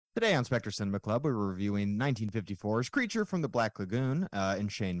Today on Spectre Cinema Club, we're reviewing 1954's Creature from the Black Lagoon, and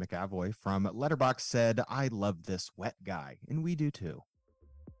Shane McAvoy from Letterboxd said, "I love this wet guy," and we do too.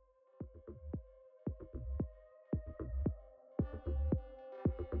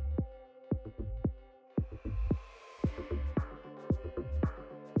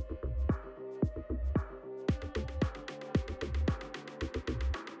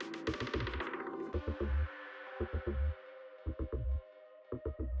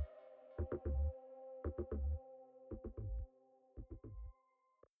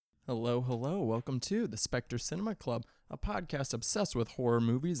 Hello, hello. Welcome to the Spectre Cinema Club, a podcast obsessed with horror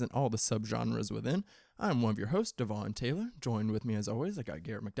movies and all the subgenres within. I'm one of your hosts, Devon Taylor. Joined with me, as always, I got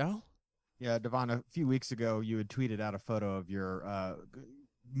Garrett McDowell. Yeah, Devon, a few weeks ago, you had tweeted out a photo of your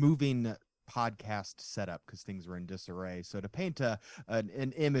moving podcast setup because things were in disarray. So to paint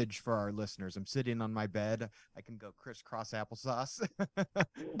an image for our listeners, I'm sitting on my bed. I can go crisscross applesauce,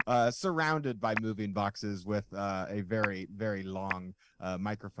 surrounded by moving boxes with a very, very long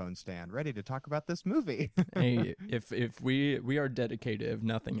microphone stand, ready to talk about this movie. Hey, if we are dedicated, if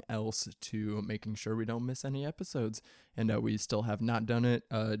nothing else, to making sure we don't miss any episodes, and we still have not done it.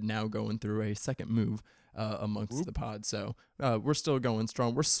 Now going through a second move amongst the pod, so we're still going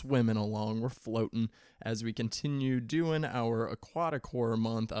strong. We're swimming along. We're floating as we continue doing our aquatic horror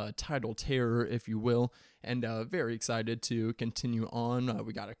month, Tidal terror, if you will, and very excited to continue on.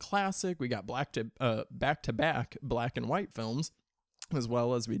 We got a classic. We got back to back black and white films, as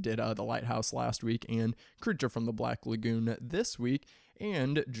well as we did The Lighthouse last week and Creature from the Black Lagoon this week.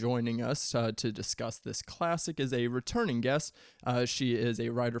 And joining us to discuss this classic is a returning guest. She is a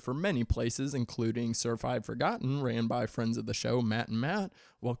writer for many places, including Certified Forgotten, ran by friends of the show, Matt and Matt.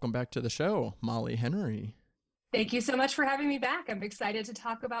 Welcome back to the show, Molly Henery. Thank you so much for having me back. I'm excited to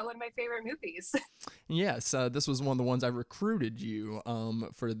talk about one of my favorite movies. Yes, this was one of the ones I recruited you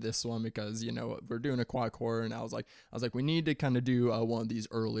for this one because we're doing a quad horror, and I was like we need to kind of do one of these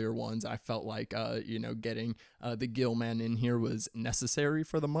earlier ones. I felt like getting the Gill man in here was necessary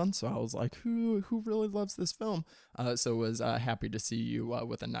for the month, so I was like, who really loves this film? So was happy to see you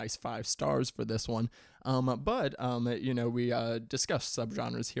with a nice 5 stars for this one. But we discussed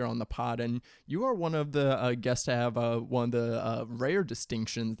subgenres here on the pod, and you are one of the guests to have one of the rare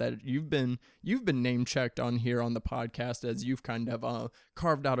distinctions that you've been name checked on here on the podcast, as you've kind of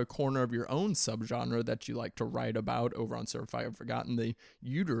carved out a corner of your own subgenre that you like to write about over on Certified Forgotten, the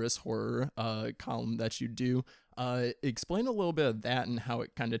uterus horror column that you do. Explain a little bit of that and how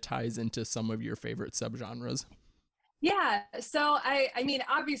it kind of ties into some of your favorite subgenres. Yeah, so I mean,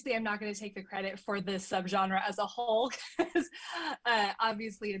 obviously, I'm not going to take the credit for this subgenre as a whole because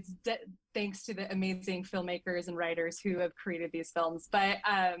obviously it's thanks to the amazing filmmakers and writers who have created these films. But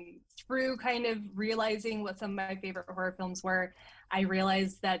through kind of realizing what some of my favorite horror films were, I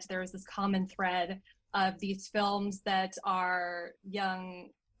realized that there was this common thread of these films that are young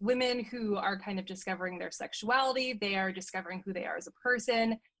women who are kind of discovering their sexuality. They are discovering who they are as a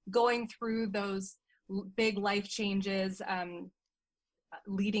person, going through those big life changes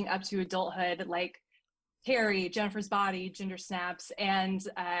leading up to adulthood, like Carrie, Jennifer's Body, Ginger Snaps. And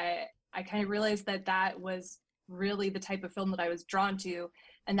I kind of realized that that was really the type of film that I was drawn to.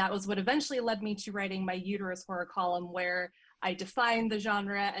 And that was what eventually led me to writing my uterus horror column, where I define the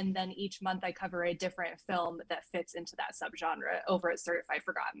genre, and then each month I cover a different film that fits into that subgenre over at Certified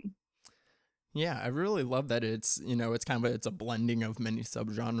Forgotten. Yeah, I really love that it's kind of it's a blending of many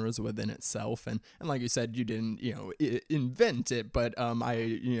subgenres within itself, and like you said, you didn't invent it, but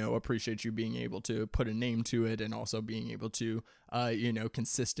I appreciate you being able to put a name to it and also being able to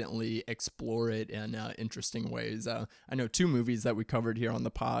consistently explore it in interesting ways. I know 2 movies that we covered here on the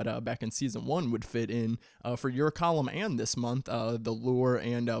pod back in season 1 would fit in for your column, and this month, The Lure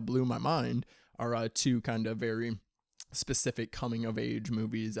and Blew My Mind are 2 kind of very specific coming of age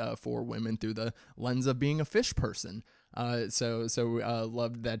movies for women through the lens of being a fish person. So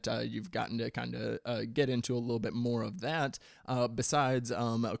loved that you've gotten to kind of get into a little bit more of that. Besides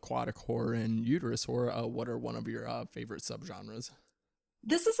aquatic horror and uterus horror, what are one of your favorite subgenres?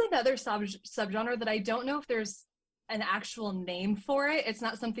 This is another subgenre that I don't know if there's an actual name for it. It's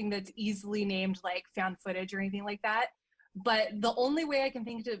not something that's easily named, like found footage or anything like that. But the only way I can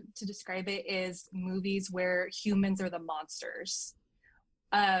think to describe it is movies where humans are the monsters.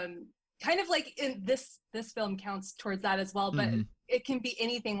 Kind of like in this film counts towards that as well, but Mm-hmm. it can be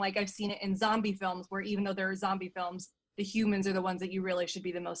anything. Like I've seen it in zombie films, where even though there are zombie films, the humans are the ones that you really should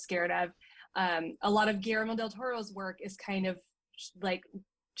be the most scared of. A lot of Guillermo del Toro's work is kind of like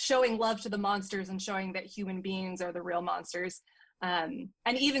showing love to the monsters and showing that human beings are the real monsters. And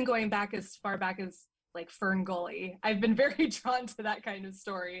even going back as far back as like Fern Gully. I've been very drawn to that kind of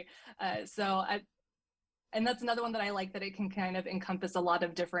story. And that's another one that I like, that it can kind of encompass a lot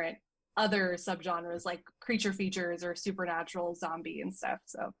of different other subgenres like creature features or supernatural, zombie and stuff.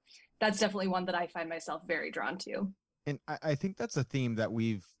 So that's definitely one that I find myself very drawn to. And I think that's a theme that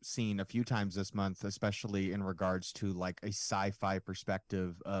we've seen a few times this month, especially in regards to like a sci-fi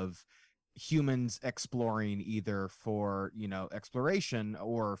perspective of humans exploring either for, you know, exploration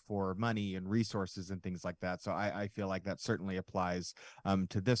or for money and resources and things like that. So I feel like that certainly applies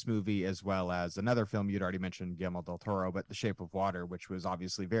to this movie, as well as another film you'd already mentioned, Guillermo del Toro, but The Shape of Water, which was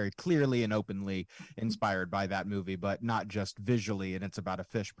obviously very clearly and openly inspired by that movie, but not just visually. And it's about a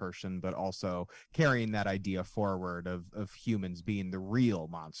fish person, but also carrying that idea forward of humans being the real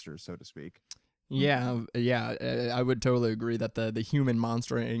monsters, so to speak. Yeah, I would totally agree that the human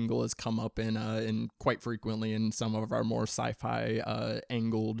monster angle has come up in quite frequently in some of our more sci-fi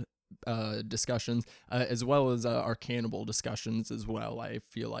angled discussions, as well as our cannibal discussions as well. I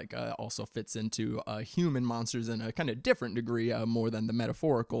feel like also fits into human monsters in a kind of different degree, more than the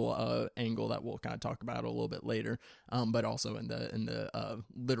metaphorical angle that we'll kind of talk about a little bit later, but also in the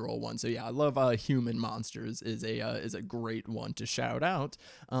literal one. So yeah, I love human monsters is a great one to shout out.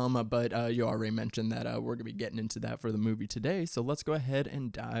 But you already mentioned that we're gonna be getting into that for the movie today. So let's go ahead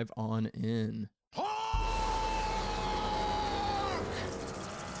and dive on in.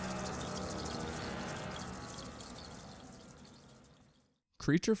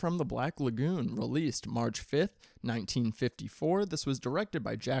 Creature from the Black Lagoon, released March 5th, 1954. This was directed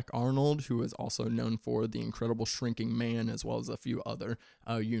by Jack Arnold, who is also known for The Incredible Shrinking Man, as well as a few other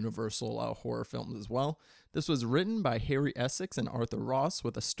Universal horror films as well. This was written by Harry Essex and Arthur Ross,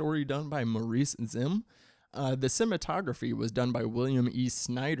 with a story done by Maurice Zim. The cinematography was done by William E.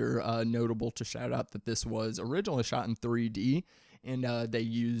 Snyder, notable to shout out that this was originally shot in 3D, and they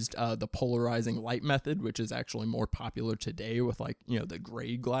used the polarizing light method, which is actually more popular today with, like, you know, the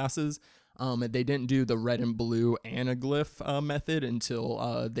gray glasses. They didn't do the red and blue anaglyph method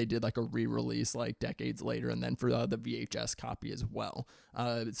until they did like a re-release like decades later, and then for the VHS copy as well.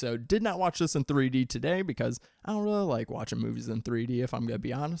 So did not watch this in 3D today because I don't really like watching movies in 3D, if I'm gonna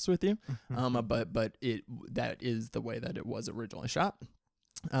be honest with you. But that is the way that it was originally shot.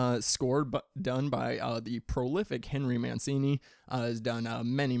 Done by the prolific Henry Mancini. Has done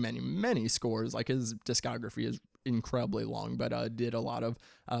many scores. Like, his discography is incredibly long, but did a lot of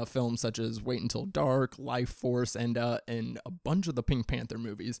films such as Wait Until Dark, Life Force, and a bunch of the Pink Panther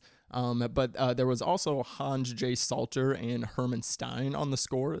movies. But there was also Hans J. Salter and Herman Stein on the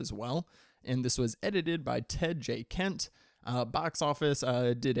score as well. And this was edited by Ted J. Kent. Box office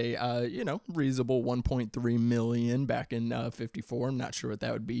did a reasonable 1.3 million back in 54. I'm not sure what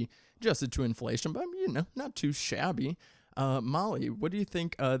that would be adjusted to inflation, but not too shabby. Molly, what do you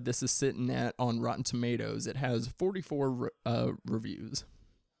think this is sitting at on Rotten Tomatoes? It has 44 reviews.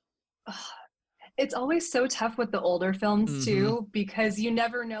 It's always so tough with the older films too, because you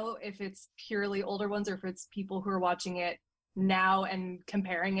never know if it's purely older ones or if it's people who are watching it now and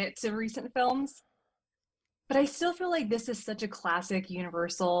comparing it to recent films. But I still feel like this is such a classic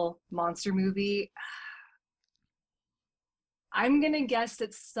Universal monster movie. I'm going to guess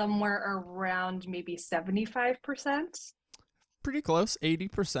it's somewhere around maybe 75%. Pretty close,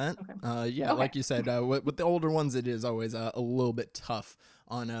 80%. Okay. Yeah, okay. Like you said, with the older ones, it is always a little bit tough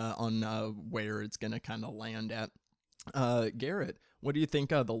on where it's going to kind of land at. Garrett, what do you think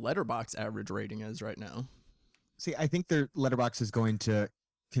the Letterboxd average rating is right now? See, I think their Letterboxd is going to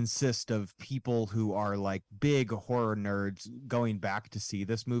consist of people who are like big horror nerds going back to see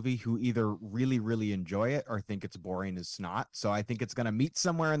this movie, who either really enjoy it or think it's boring as snot. So I think it's going to meet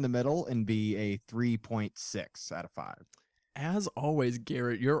somewhere in the middle and be a 3.6 out of 5. As always,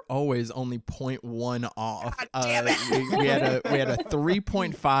 Garrett, you're always only 0.1 off. God damn it. We had a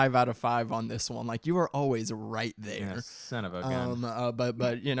 3.5 out of 5 on this one. Like, you are always right there. Yeah, son of a gun.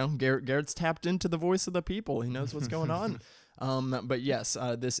 But Garrett's tapped into the voice of the people. He knows what's going on. But yes,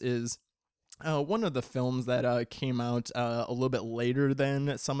 this is one of the films that came out a little bit later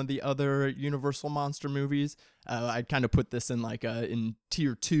than some of the other Universal monster movies. I'd kind of put this in like in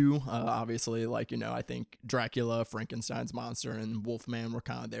tier 2. Obviously, like, I think Dracula, Frankenstein's monster, and Wolfman were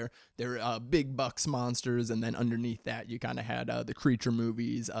kind of their big bucks monsters, and then underneath that you kind of had the creature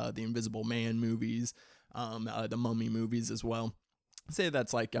movies, the Invisible Man movies, the Mummy movies as well. Say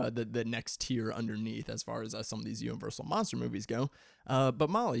that's like the next tier underneath as far as some of these Universal monster movies go. But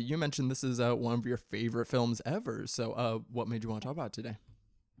Molly, you mentioned this is one of your favorite films ever. So what made you want to talk about it today?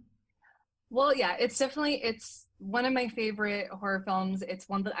 Well, yeah, it's one of my favorite horror films. It's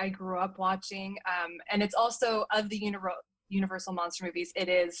one that I grew up watching. And it's also of the Universal monster movies, it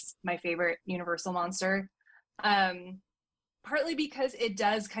is my favorite Universal monster. Partly because it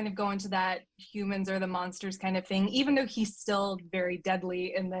does kind of go into that humans are the monsters kind of thing, even though he's still very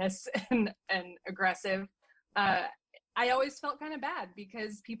deadly in this and aggressive. I always felt kind of bad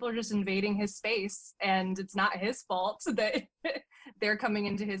because people are just invading his space and it's not his fault that they're coming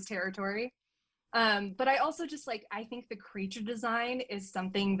into his territory. But I also just I think the creature design is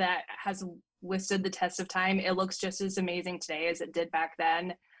something that has withstood the test of time. It looks just as amazing today as it did back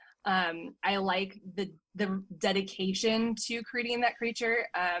then. I like the dedication to creating that creature,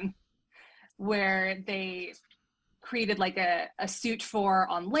 where they created a suit for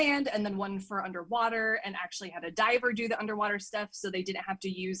on land and then one for underwater, and actually had a diver do the underwater stuff, so they didn't have to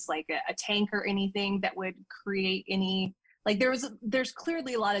use a tank or anything that would create any there's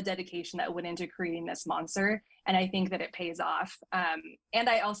clearly a lot of dedication that went into creating this monster, and I think that it pays off. And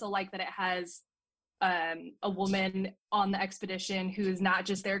I also like that it has a woman on the expedition who's not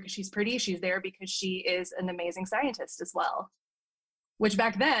just there because she's pretty, she's there because she is an amazing scientist as well, which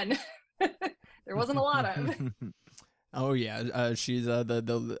back then there wasn't a lot of. Oh yeah, she's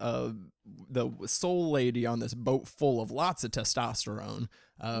the sole lady on this boat full of lots of testosterone.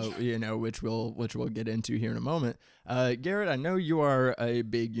 Which we'll get into here in a moment. Garrett, I know you are a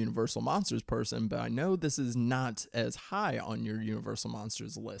big Universal Monsters person, but I know this is not as high on your Universal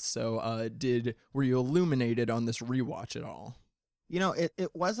Monsters list. So, were you illuminated on this rewatch at all?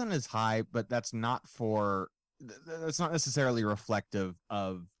 It wasn't as high, but that's not necessarily reflective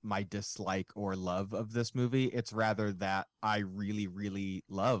of my dislike or love of this movie. It's rather that I really, really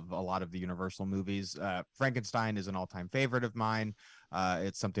love a lot of the Universal movies. Frankenstein is an all-time favorite of mine.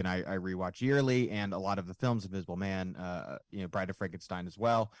 It's something I rewatch yearly, and a lot of the films, Invisible Man, Bride of Frankenstein as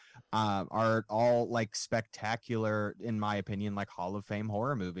well, are all spectacular, in my opinion, Hall of Fame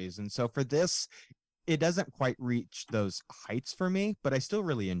horror movies. And so for this, it doesn't quite reach those heights for me, but I still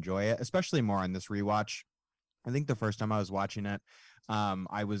really enjoy it, especially more on this rewatch. I think the first time I was watching it,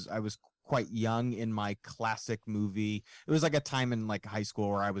 I was quite young in my classic movie. It was a time in high school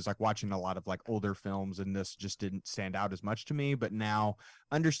where I was watching a lot of older films, and this just didn't stand out as much to me. But now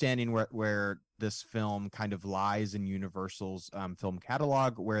understanding where this film kind of lies in Universal's film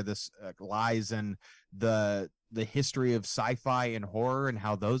catalog, where this lies in the history of sci-fi and horror and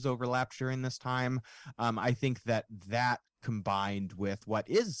how those overlap during this time, I think that combined with what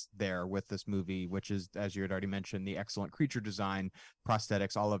is there with this movie, which is, as you had already mentioned, the excellent creature design,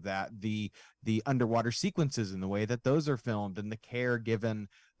 prosthetics, all of that, the underwater sequences and the way that those are filmed, and the care given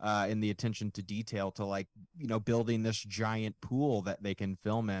and the attention to detail to building this giant pool that they can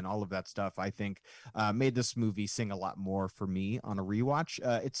film in, all of that stuff, I think made this movie sing a lot more for me on a rewatch.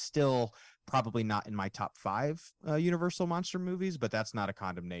 It's still probably not in my top 5 Universal monster movies, but that's not a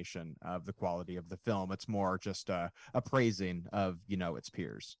condemnation of the quality of the film. It's more just a praising of its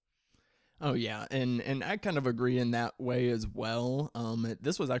peers. Oh yeah, and I kind of agree in that way as well.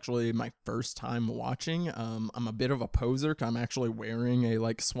 This was actually my first time watching. I'm a bit of a poser 'cause I'm actually wearing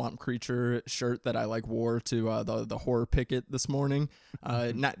a swamp creature shirt that I wore to the horror picket this morning.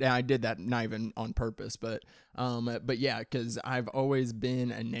 I did that not even on purpose, but yeah, because I've always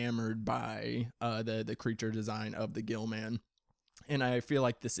been enamored by the creature design of the Gillman. And I feel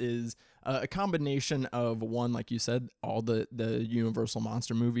like this is a combination of one, like you said, all the Universal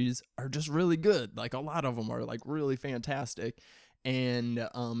monster movies are just really good. A lot of them are really fantastic. And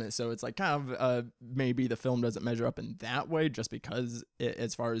so it's kind of maybe the film doesn't measure up in that way just because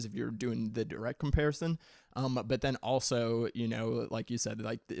as far as if you're doing the direct comparison. But then also, like you said,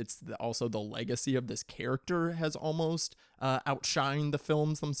 it's also the legacy of this character has almost outshined the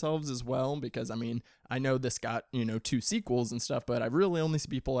films themselves as well. Because I mean, I know this got 2 sequels and stuff, but I really only see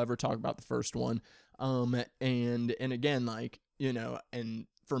people ever talk about the first one. And again, and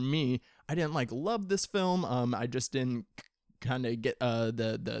for me, I didn't love this film. I just didn't kind of get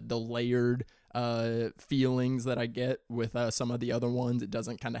the layered feelings that I get with some of the other ones. It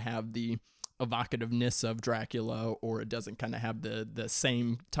doesn't kind of have the evocativeness of Dracula, or it doesn't kind of have the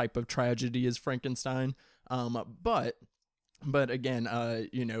same type of tragedy as Frankenstein. But again,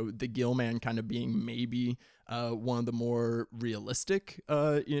 the Gillman kind of being maybe one of the more realistic,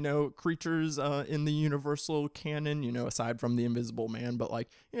 creatures in the Universal canon, aside from the Invisible Man. But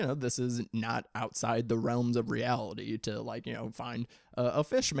this is not outside the realms of reality to find a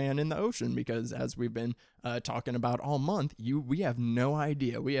fish man in the ocean, because as we've been talking about all month, we have no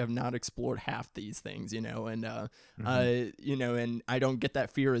idea. We have not explored half these things, and and I don't get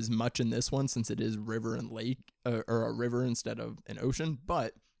that fear as much in this one since it is river and lake, or a river instead of an ocean.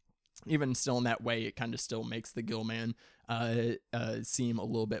 But even still, in that way, it kind of still makes the Gillman seem a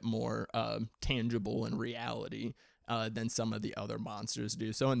little bit more tangible in reality. than some of the other monsters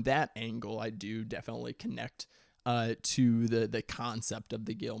do. So in that angle, I do definitely connect to the concept of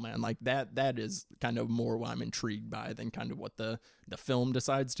the Gillman. Like that is kind of more what I'm intrigued by than kind of what the film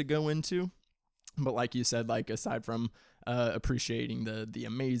decides to go into. But like you said, like aside from appreciating the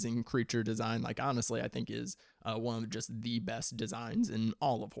amazing creature design, like honestly, I think is one of just the best designs in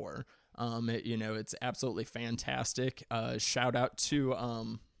all of horror. It's absolutely fantastic. Shout out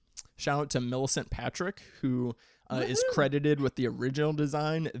to Millicent Patrick, who is credited with the original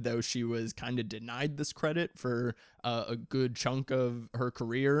design, though she was kind of denied this credit for a good chunk of her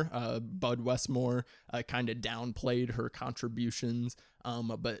career. Bud Westmore kind of downplayed her contributions,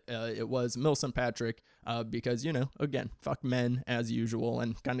 but it was Millicent Patrick because, again, fuck men as usual,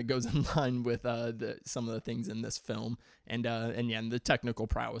 and kind of goes in line with some of the things in this film. And the technical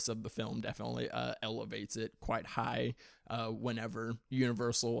prowess of the film definitely elevates it quite high. Whenever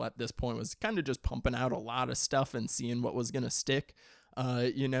Universal at this point was kind of just pumping out a lot of stuff and seeing what was going to stick.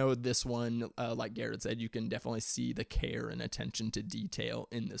 This one, like Garrett said, you can definitely see the care and attention to detail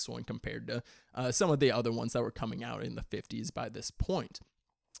in this one compared to some of the other ones that were coming out in the 50s by this point.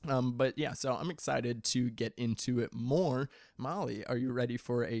 But yeah, so I'm excited to get into it more. Molly, are you ready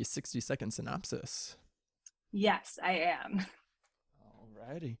for a 60-second synopsis? Yes, I am.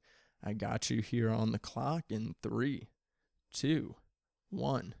 Alrighty. I got you here on the clock in 3, 2,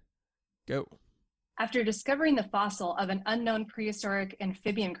 1, go. After discovering the fossil of an unknown prehistoric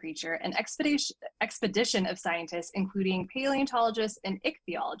amphibian creature, an expedition of scientists, including paleontologists and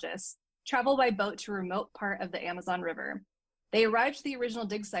ichthyologists, travel by boat to a remote part of the Amazon River. They arrive to the original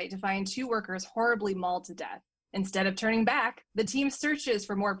dig site to find 2 workers horribly mauled to death. Instead of turning back, the team searches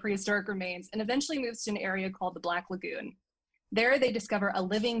for more prehistoric remains and eventually moves to an area called the Black Lagoon. There, they discover a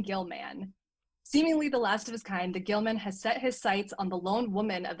living gill man. Seemingly the last of his kind, the Gillman has set his sights on the lone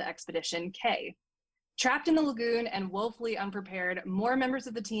woman of the expedition, Kay. Trapped in the lagoon and woefully unprepared, more members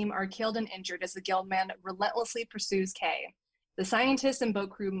of the team are killed and injured as the Gillman relentlessly pursues Kay. The scientists and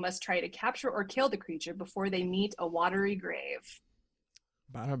boat crew must try to capture or kill the creature before they meet a watery grave.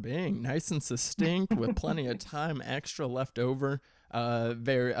 Bada bing, nice and succinct with plenty of time extra left over.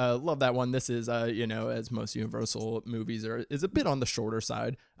 Very love that one. This is as most Universal movies is a bit on the shorter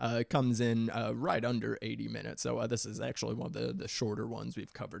side. It comes in right under 80 minutes, so this is actually one of the shorter ones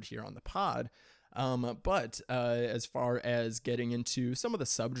we've covered here on the pod. But as far as getting into some of the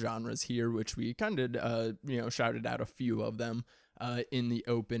subgenres here, which we kind of shouted out a few of them in the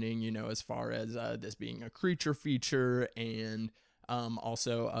opening, as far as this being a creature feature and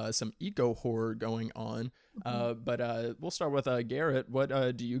also some eco horror going on. But we'll start with Garrett.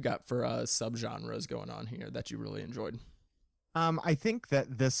 What do you got for subgenres going on here that you really enjoyed? I think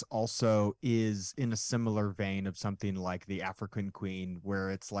that this also is in a similar vein of something like The African Queen,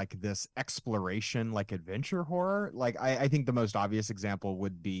 where it's like this exploration, like adventure horror. Like I think the most obvious example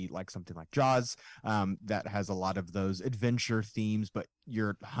would be like something like Jaws, that has a lot of those adventure themes, but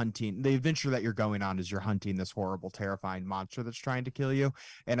you're hunting, the adventure that you're going on is you're hunting this horrible, terrifying monster that's trying to kill you.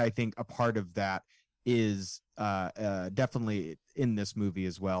 And I think a part of that is definitely in this movie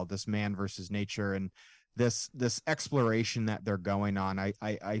as well, this man versus nature, and this exploration that they're going on.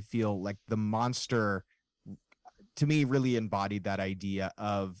 I feel like the monster to me really embodied that idea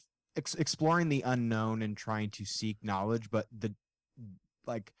of exploring the unknown and trying to seek knowledge, but the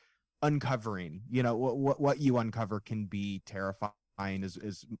like uncovering, what you uncover can be terrifying as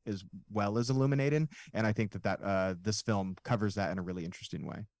well as illuminating. And I think that this film covers that in a really interesting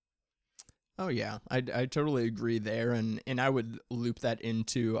way. Oh yeah, I totally agree there, and I would loop that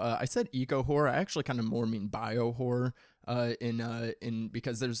into I said eco horror. I actually kind of more mean bio horror. In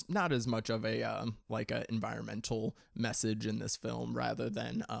because there's not as much of a like a environmental message in this film, rather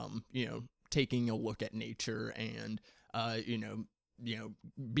than taking a look at nature and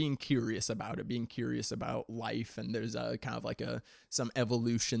being curious about it, being curious about life, and there's kind of like some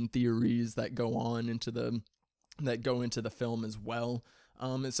evolution theories that go into the film as well.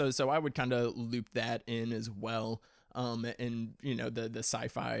 So I would kind of loop that in as well. And the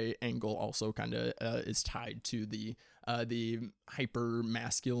sci-fi angle also kind of is tied to the hyper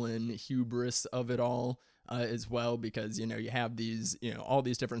masculine hubris of it all as well, because you have these all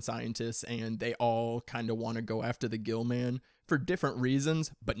these different scientists, and they all kind of want to go after the Gill Man for different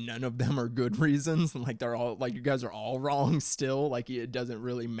reasons, but none of them are good reasons. Like they're all like, you guys are all wrong still. Like it doesn't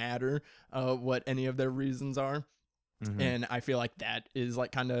really matter what any of their reasons are. Mm-hmm. And I feel like that is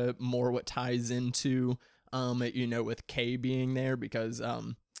like kind of more what ties into, with Kay being there, because,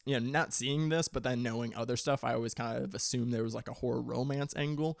 not seeing this, but then knowing other stuff, I always kind of assumed there was like a horror romance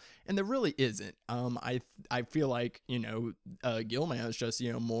angle, and there really isn't. I feel like, Gilman is just,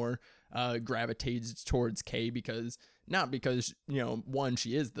 more, gravitates towards Kay because not because, one,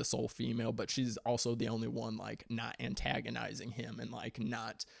 she is the sole female, but she's also the only one like not antagonizing him and like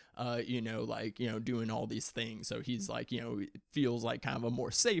not doing all these things. So he's like, feels like kind of a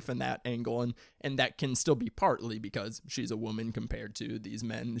more safe in that angle, and that can still be partly because she's a woman compared to these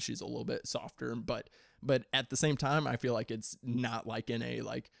men. She's a little bit softer, but at the same time, I feel like it's not like in a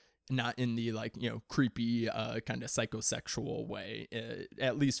like not in the like creepy kind of psychosexual way,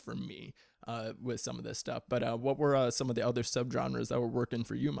 at least for me, with some of this stuff. But what were some of the other subgenres that were working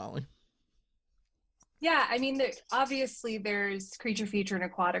for you, Molly? Yeah, I mean, obviously there's creature feature and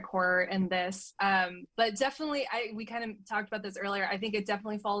aquatic horror in this, but definitely, we kind of talked about this earlier. I think it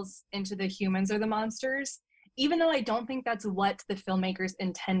definitely falls into the humans or the monsters, even though I don't think that's what the filmmakers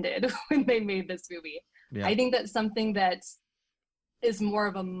intended when they made this movie. Yeah. I think that's something that is more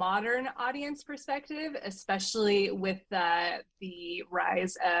of a modern audience perspective, especially with the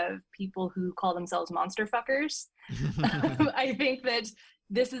rise of people who call themselves monster fuckers. I think that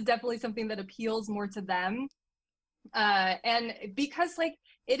this is definitely something that appeals more to them. And because like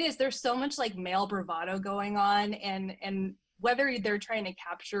there's so much like male bravado going on, and whether they're trying to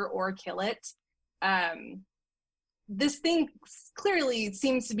capture or kill it, this thing clearly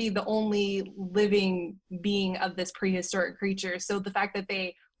seems to be the only living being of this prehistoric creature. So the fact that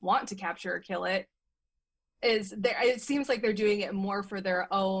they want to capture or kill it it seems like they're doing it more for their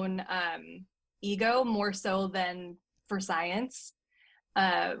own ego, more so than for science.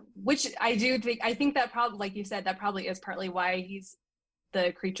 Which I think that probably, like you said, that probably is partly why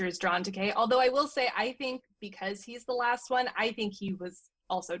the creature is drawn to Kay. Although I will say, I think because he's the last one, I think he was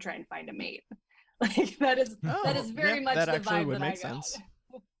also trying to find a mate. Like that is very much that the actually vibe would that make I got. sense.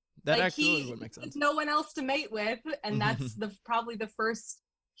 That Like actually would make sense. There's no one else to mate with, and that's probably the first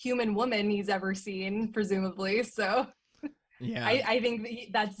human woman he's ever seen, presumably. So yeah, I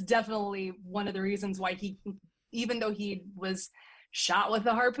think that's definitely one of the reasons why even though he was shot with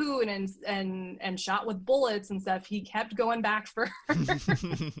a harpoon and shot with bullets and stuff, he kept going back for her.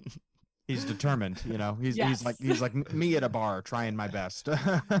 He's determined, Yes. he's like me at a bar trying my best.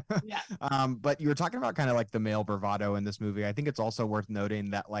 Yeah. But you were talking about kind of like the male bravado in this movie. I think it's also worth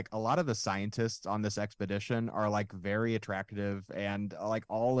noting that like a lot of the scientists on this expedition are like very attractive and like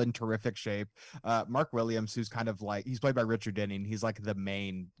all in terrific shape. Mark Williams, who's kind of like, he's played by Richard Denning. He's like the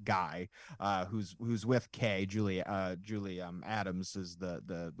main guy, who's with Kay. Julie Adams is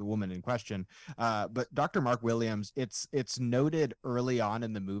the woman in question. But Dr. Mark Williams, it's noted early on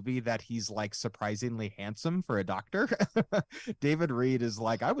in the movie that he's like surprisingly handsome for a doctor. David Reed is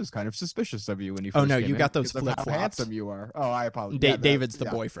like, I was kind of suspicious of you when you first came you in got those because of flip how flops. handsome you are. Oh, I apologize. David's the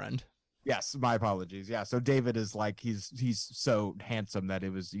boyfriend. Yes, my apologies. Yeah, so David is like, he's so handsome that it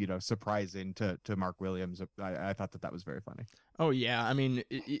was surprising to Mark Williams. I thought that was very funny. Oh yeah, I mean,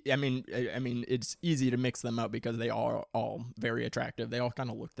 it's easy to mix them up because they are all very attractive. They all kind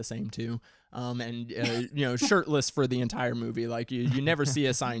of look the same too, and shirtless for the entire movie. Like you never see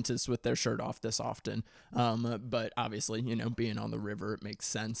a scientist with their shirt off this often. But obviously, being on the river, it makes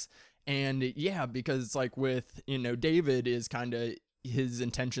sense. And yeah, because like with David is kind of, his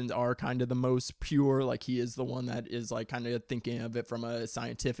intentions are kind of the most pure. Like he is the one that is like kind of thinking of it from a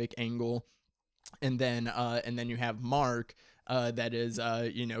scientific angle, and then you have Mark, that is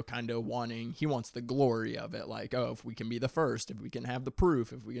kind of he wants the glory of it, like, oh, if we can be the first, if we can have the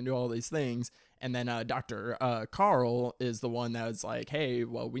proof, if we can do all these things. And then Dr. Carl is the one that's like, hey,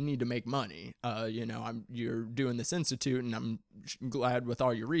 well, we need to make money. You're doing this institute, and I'm glad with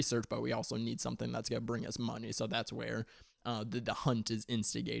all your research, but we also need something that's gonna bring us money. So that's where the hunt is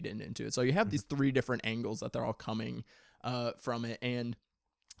instigated into it. So you have these three different angles that they're all coming from it. And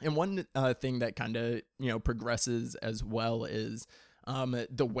one thing that kind of, progresses as well is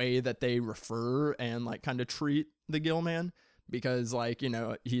the way that they refer and like kind of treat the Gill Man, because like,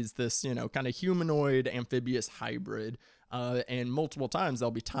 he's this, kind of humanoid amphibious hybrid. And multiple times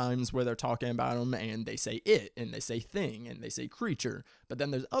there'll be times where they're talking about him and they say it and they say thing and they say creature. But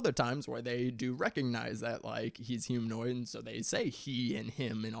then there's other times where they do recognize that like he's humanoid, and so they say he and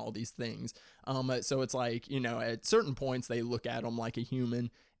him and all these things. So it's like, at certain points they look at him like a human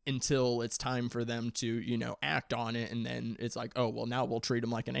until it's time for them to, act on it. And then it's like, oh, well, now we'll treat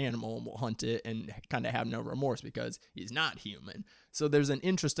him like an animal and we'll hunt it and kind of have no remorse because he's not human. So there's an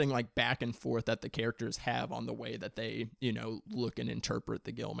interesting like back and forth that the characters have on the way that they, look and interpret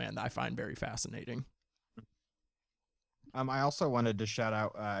the Gill Man that I find very fascinating. I also wanted to shout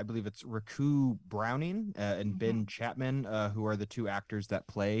out, I believe it's Raku Browning and Ben Chapman, who are the two actors that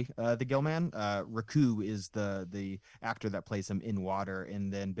play the Gillman. Raku is the actor that plays him in water,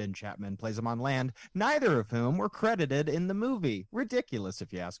 and then Ben Chapman plays him on land, neither of whom were credited in the movie. Ridiculous,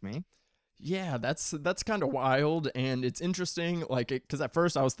 if you ask me. Yeah, that's kind of wild, and it's interesting, like, because at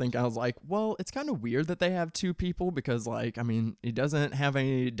first I was thinking, I was like, well, it's kind of weird that they have two people because, like, I mean, he doesn't have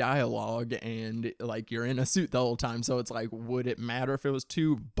any dialogue, and like you're in a suit the whole time, so it's like, would it matter if it was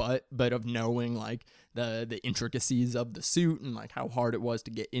two? But of knowing like the intricacies of the suit and like how hard it was to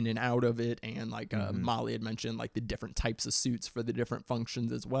get in and out of it, and like Molly had mentioned, like the different types of suits for the different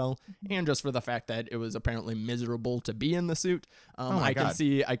functions as well, and just for the fact that it was apparently miserable to be in the suit. Oh my God.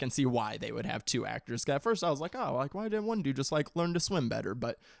 I can see why they would have two actors. 'Cause at first I was like, oh, like why didn't one dude just like learn to swim better?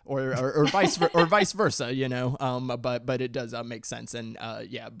 But or vice versa, you know. But it does make sense, and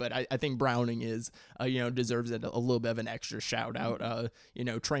yeah. But I think Browning is deserves a little bit of an extra shout out.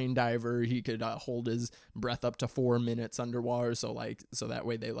 Trained diver, he could hold his breath up to 4 minutes underwater, so that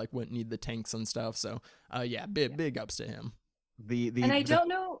way they like wouldn't need the tanks and stuff. So yeah, big ups to him. And I don't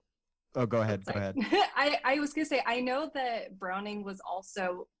know. Oh, go ahead. Go Sorry. ahead. I was gonna say, I know that Browning was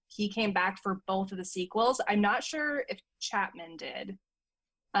also, he came back for both of the sequels. I'm not sure if Chapman did,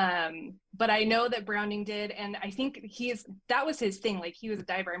 but I know that Browning did, and I think that was his thing. Like, he was a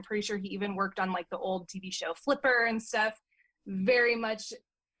diver. I'm pretty sure he even worked on like the old TV show Flipper and stuff. Very much.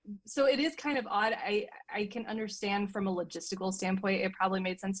 So it is kind of odd. I can understand from a logistical standpoint, it probably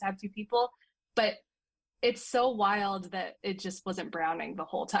made sense to have two people, but it's so wild that it just wasn't Browning the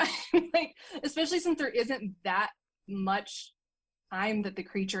whole time. Like, especially since there isn't that much time that the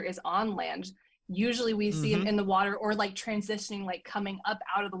creature is on land. Usually we see him in the water, or like transitioning, like coming up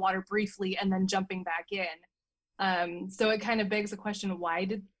out of the water briefly and then jumping back in. So it kind of begs the question, why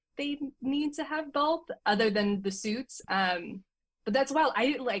did they need to have both other than the suits? But that's wild.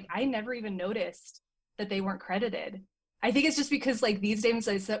 I never even noticed that they weren't credited. I think it's just because like these days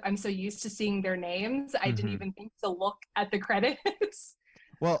I'm so used to seeing their names, I didn't even think to look at the credits.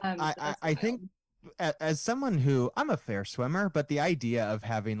 Well, So I think as someone who, I'm a fair swimmer, but the idea of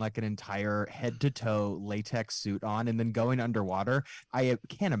having like an entire head to toe latex suit on and then going underwater, I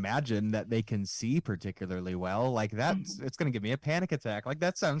can't imagine that they can see particularly well. Like it's going to give me a panic attack. Like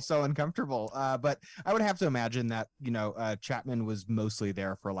that sounds so uncomfortable. But I would have to imagine that, Chapman was mostly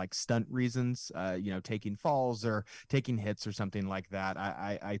there for like stunt reasons, taking falls or taking hits or something like that.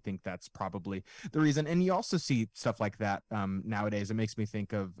 I think that's probably the reason. And you also see stuff like that nowadays. It makes me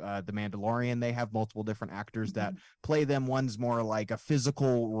think of The Mandalorian. They have multiple different actors that play them. One's more like a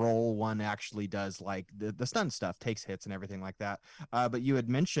physical role, one actually does like the stunt stuff, takes hits and everything like that. But you had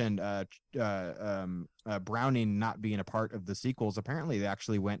mentioned Browning not being a part of the sequels. Apparently they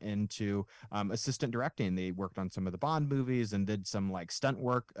actually went into assistant directing. They worked on some of the Bond movies and did some like stunt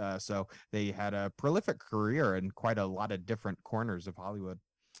work, so they had a prolific career in quite a lot of different corners of Hollywood.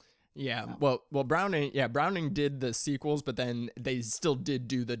 Yeah, well, Browning did the sequels, but then they still did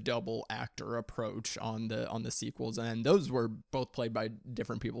do the double actor approach on the sequels, and those were both played by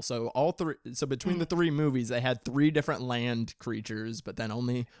different people. So between the three movies, they had three different land creatures, but then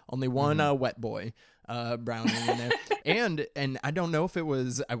only one wet boy, Browning in there. and I don't know if it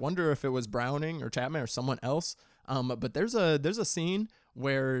was, I wonder if it was Browning or Chapman or someone else. But there's a scene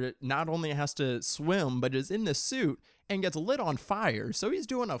where not only has to swim, but is in this suit and gets lit on fire. So he's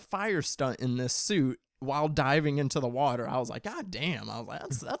doing a fire stunt in this suit while diving into the water. I was like, God damn. I was like,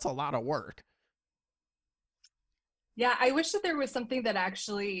 that's a lot of work. Yeah, I wish that there was something that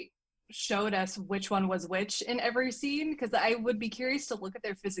actually showed us which one was which in every scene, because I would be curious to look at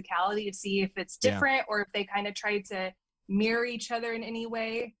their physicality to see if it's different or if they kind of tried to mirror each other in any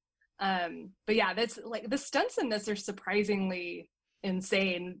way. But yeah, that's like the stunts in this are surprisingly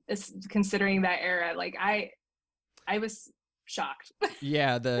insane considering that era. Like I was shocked.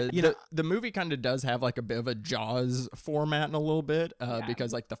 Yeah, the movie kind of does have like a bit of a Jaws format in a little bit,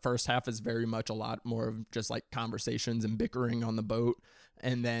 because like the first half is very much a lot more of just like conversations and bickering on the boat,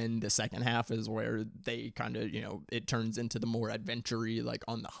 and then the second half is where they kind of it turns into the more adventure-y, like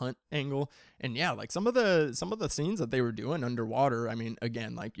on the hunt angle. And yeah, like some of the scenes that they were doing underwater, I mean,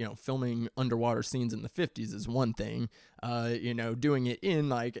 again, like filming underwater scenes in the 50s is one thing, doing it in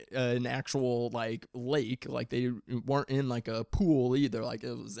like an actual like lake, like they weren't in like a pool either, like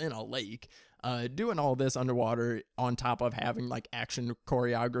it was in a lake, doing all this underwater on top of having like action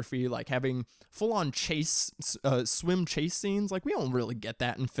choreography, like having full-on swim chase scenes. Like we don't really get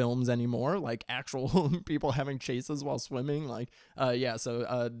that in films anymore, like actual people having chases while swimming. Like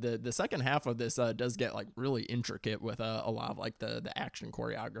so the second half of this does get like really intricate with a lot of like the action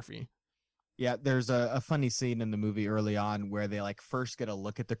choreography. Yeah, there's a funny scene in the movie early on where they like first get a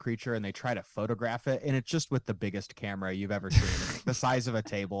look at the creature and they try to photograph it, and it's just with the biggest camera you've ever seen. It's like the size of a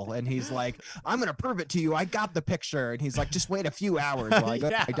table, and he's like, "I'm gonna prove it to you. I got the picture." And he's like, "Just wait a few hours while I go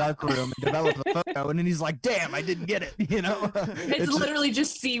to Yeah. my dark room and develop the photo." And then he's like, "Damn, I didn't get it." You know, It's literally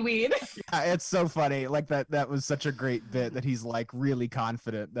just seaweed. yeah, it's so funny. Like that was such a great bit that he's like really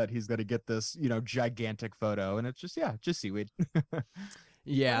confident that he's gonna get this, gigantic photo, and it's just just seaweed.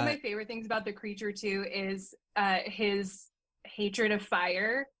 One of Yeah. my favorite things about the creature too is his hatred of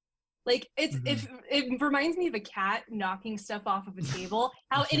fire. Like it reminds me of a cat knocking stuff off of a table.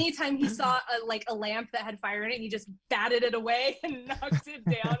 How anytime he saw a lamp that had fire in it, he just batted it away and knocked it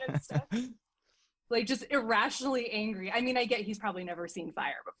down and stuff. Like just irrationally angry. I mean, I get he's probably never seen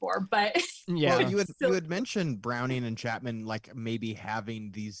fire before, but Yeah. Well, you had mentioned Browning and Chapman like maybe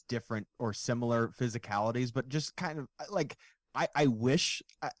having these different or similar physicalities, but just kind of like I wish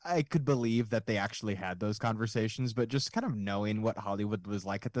I could believe that they actually had those conversations, but just kind of knowing what Hollywood was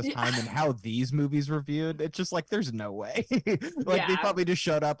like at this time and how these movies were viewed, it's just like there's no way. Like they Yeah. probably just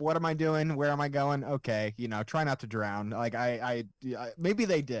showed up. What am I doing? Where am I going? Okay, try not to drown. Like maybe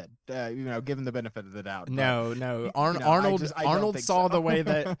they did. Given the benefit of the doubt. No, no. I don't Arnold think saw so. the way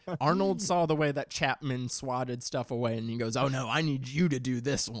that Arnold saw the way that Chapman swatted stuff away, and he goes, "Oh no, I need you to do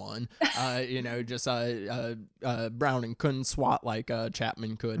this one." Browning couldn't swat like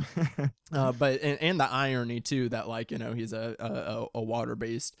Chapman could. But the irony too that he's a water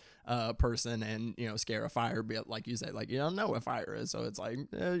based person, and scare of fire, but like you said, like you don't know what fire is, so it's like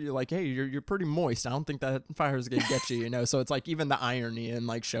you're like, hey, you're pretty moist. I don't think that fire is gonna get you, So it's like even the irony and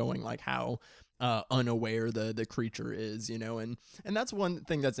like showing like how unaware the creature is, and that's one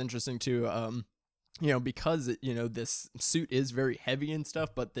thing that's interesting too. Because this suit is very heavy and stuff,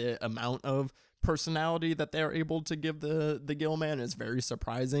 but the amount of personality that they're able to give the Gill Man is very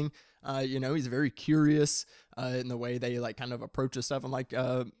surprising. He's very curious in the way they like kind of approach this stuff, and like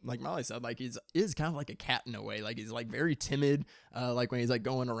Molly said, like is kind of like a cat in a way. Like he's like very timid, like when he's like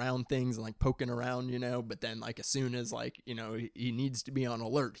going around things and like poking around, but then like as soon as like he needs to be on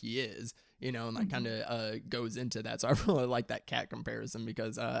alert, he is. And that kind of goes into that. So I really like that cat comparison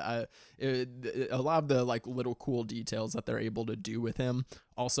because a lot of the like little cool details that they're able to do with him.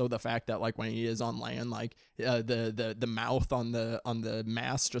 Also, the fact that like when he is on land, like the mouth on the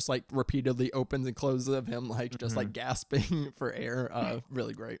mast just like repeatedly opens and closes of him, like just like gasping for air.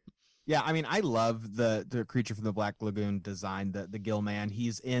 Really great. Yeah, I mean, I love the creature from the Black Lagoon design, the Gill Man.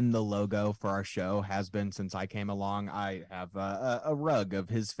 He's in the logo for our show, has been since I came along. I have a rug of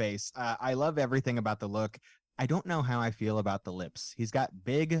his face. I love everything about the look. I don't know how I feel about the lips. He's got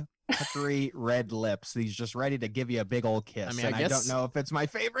big, peppery red lips. He's just ready to give you a big old kiss. I don't know if it's my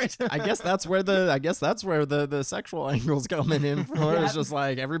favorite. I guess that's where the sexual angle's coming in for. It's just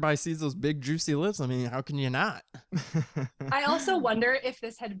like everybody sees those big juicy lips. I mean, how can you not? I also wonder if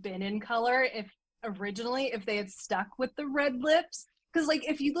this had been in color, if they had stuck with the red lips. Because like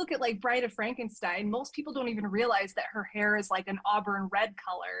if you look at like Bride of Frankenstein, most people don't even realize that her hair is like an auburn red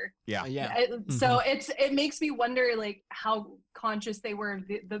color. Yeah. So it makes me wonder like how conscious they were of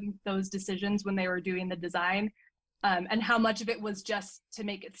those decisions when they were doing the design, and how much of it was just to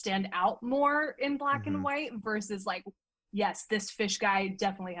make it stand out more in black and white versus like, yes, this fish guy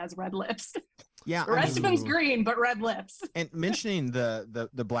definitely has red lips. Yeah, the rest of him's green, but red lips. And mentioning the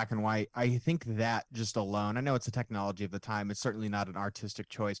black and white, I think that just alone, I know it's a technology of the time. It's certainly not an artistic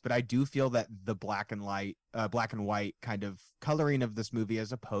choice, but I do feel that the black and white kind of coloring of this movie,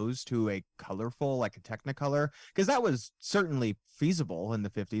 as opposed to a colorful, like a Technicolor, because that was certainly feasible in the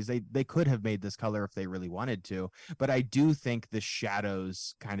 50s. They could have made this color if they really wanted to, but I do think the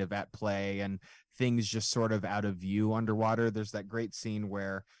shadows kind of at play and things just sort of out of view underwater. There's that great scene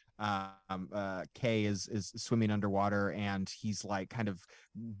where Kay is swimming underwater and he's like kind of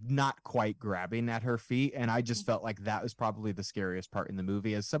not quite grabbing at her feet, and I just felt like that was probably the scariest part in the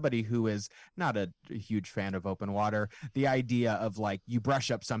movie. As somebody who is not a huge fan of open water, the idea of like you brush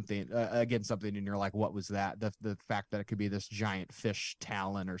up something against something and you're like, what was that? The fact that it could be this giant fish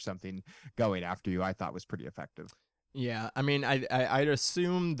talon or something going after you, I thought was pretty effective. Yeah, I mean, I'd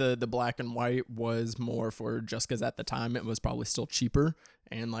assume the black and white was more for just because at the time it was probably still cheaper,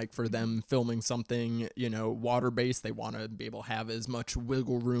 and like for them filming something, water based, they want to be able to have as much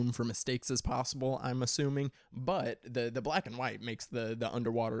wiggle room for mistakes as possible, I'm assuming. But the black and white makes the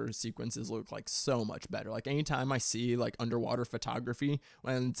underwater sequences look like so much better. Like anytime I see like underwater photography,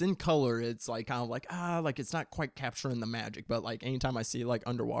 when it's in color, it's like kind of like like it's not quite capturing the magic. But like anytime I see like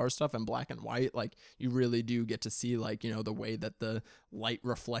underwater stuff in black and white, like you really do get to see like the way that the light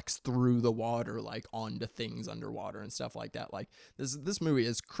reflects through the water like onto things underwater and stuff like that. Like this movie movie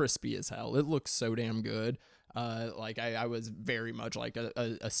is crispy as hell. It looks so damn good. Like I was very much like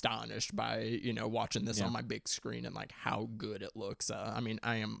astonished by, you know, watching this on my big screen and like how good it looks. I mean,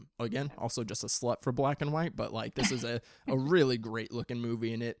 I am again also just a slut for black and white, but like this is a really great looking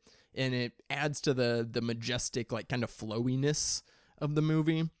movie, and it adds to the majestic like kind of flowiness of the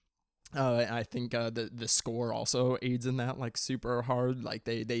movie. I think the score also aids in that like super hard. Like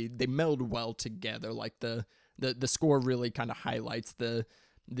they meld well together. Like the score really kind of highlights the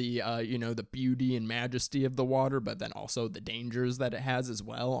you know, the beauty and majesty of the water, but then also the dangers that it has as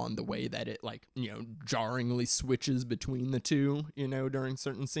well, on the way that it like, you know, jarringly switches between the two, you know, during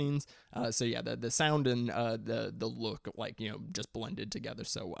certain scenes. So yeah, the sound and the look, like, you know, just blended together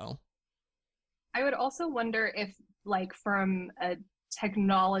so well. I would also wonder if, like, from a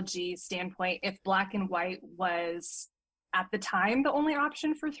technology standpoint, if black and white was at the time the only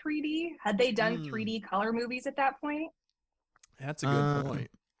option for 3D. Had they done 3D color movies at that point? That's a good point.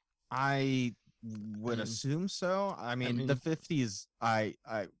 I would assume so. I mean, the 50s,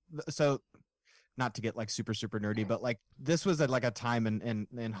 so not to get like super nerdy, but like this was like a time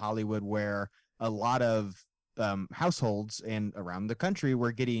in Hollywood where a lot of households and around the country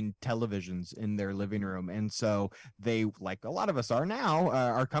were getting televisions in their living room, and so they, like a lot of us are now,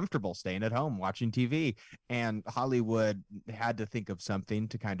 are comfortable staying at home watching TV, and Hollywood had to think of something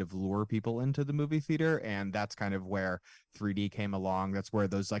to kind of lure people into the movie theater, and that's kind of where 3D came along. That's where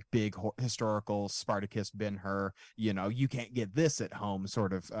those like big historical Spartacus, Ben-Hur, you know, you can't get this at home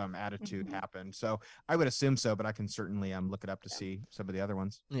sort of attitude happened. So I would assume so, but I can certainly look it up to see some of the other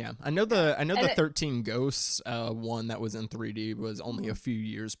ones. Yeah, I know the 13 Ghosts one that was in 3D was only a few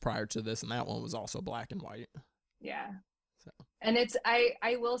years prior to this, and that one was also black and white. Yeah. So. And it's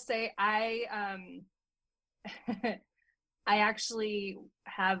I will say I I actually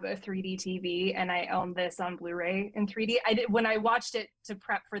have a 3D TV, and I own this on Blu-ray in 3D. I did, when I watched it to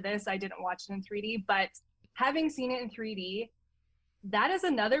prep for this, I didn't watch it in 3D, but having seen it in 3D, that is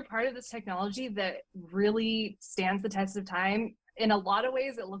another part of this technology that really stands the test of time. In a lot of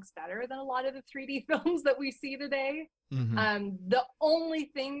ways, it looks better than a lot of the 3D films that we see today. The only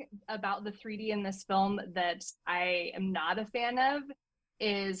thing about the 3D in this film that I am not a fan of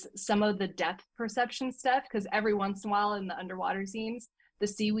is some of the depth perception stuff, because every once in a while in the underwater scenes, the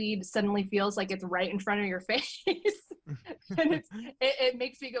seaweed suddenly feels like it's right in front of your face. And it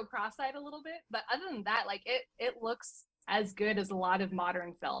makes me go cross-eyed a little bit. But other than that, like it looks as good as a lot of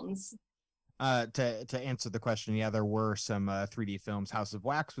modern films. To answer the question, yeah, there were some 3D films. House of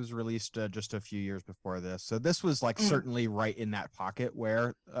Wax was released just a few years before this, so this was like certainly right in that pocket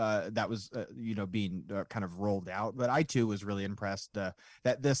where that was you know, being kind of rolled out. But I too was really impressed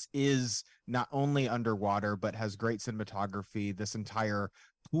that this is not only underwater but has great cinematography. This entire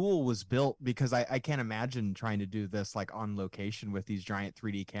pool was built because I can't imagine trying to do this like on location with these giant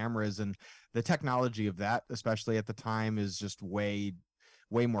 3D cameras, and the technology of that, especially at the time, is just way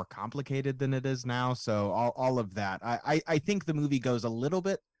more complicated than it is now. So all of that, I think the movie goes a little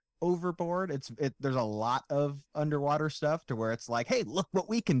bit overboard. There's a lot of underwater stuff to where it's like, hey, look what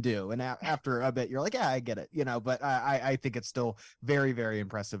we can do, and after a bit you're like, yeah, I get it, you know. But I think it's still very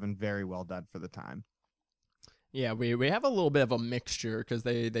impressive and very well done for the time. Yeah, we have a little bit of a mixture, because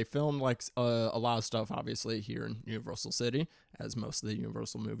they filmed like a lot of stuff obviously here in Universal City, as most of the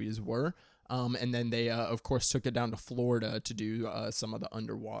Universal movies were. And then they, of course, took it down to Florida to do some of the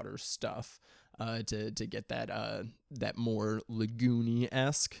underwater stuff to get that more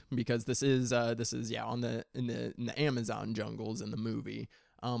lagoony-esque, because this is on in the Amazon jungles in the movie,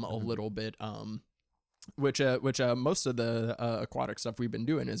 a little bit, which most of the aquatic stuff we've been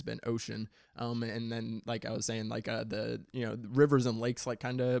doing has been ocean, and then like I was saying, like the, you know, the rivers and lakes like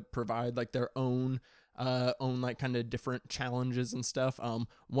kind of provide like their own like kind of different challenges and stuff.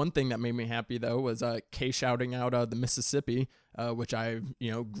 One thing that made me happy though was Kay shouting out the Mississippi, which I,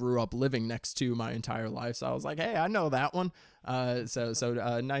 you know, grew up living next to my entire life, so I was like, hey, I know that one.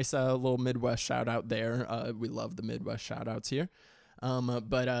 So nice little Midwest shout out there. We love the Midwest shout outs here.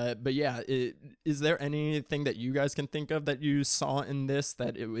 But yeah, is there anything that you guys can think of that you saw in this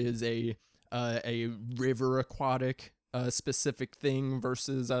that it is a river aquatic specific thing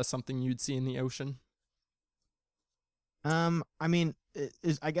versus something you'd see in the ocean? I mean,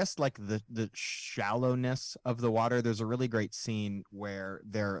 is, I guess, like the shallowness of the water. There's a really great scene where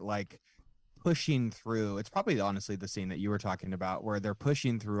they're like pushing through. It's probably honestly the scene that you were talking about, where they're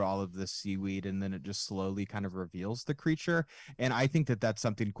pushing through all of the seaweed, and then it just slowly kind of reveals the creature. And I think that that's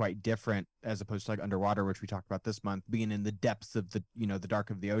something quite different as opposed to like underwater, which we talked about this month, being in the depths of the, you know, the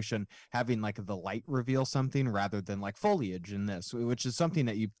dark of the ocean, having like the light reveal something rather than like foliage in this, which is something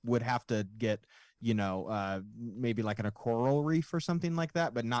that you would have to get, maybe like in a coral reef or something like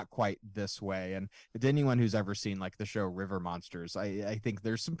that, but not quite this way. And to anyone who's ever seen like the show River Monsters, I think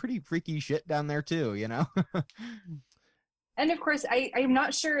there's some pretty freaky shit down there too, And of course, I'm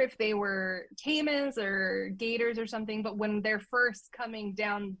not sure if they were caimans or gators or something, but when they're first coming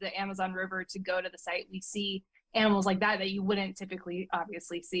down the Amazon River to go to the site, we see animals like that you wouldn't typically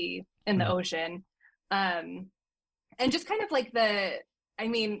obviously see in the ocean. And just kind of like I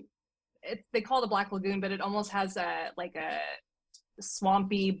mean, they call it a Black Lagoon, but it almost has a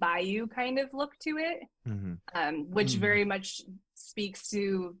swampy bayou kind of look to it, which very much speaks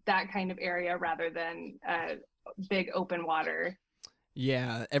to that kind of area rather than big open water.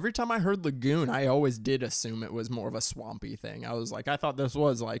 Yeah, every time I heard lagoon, I always did assume it was more of a swampy thing. I was like, I thought this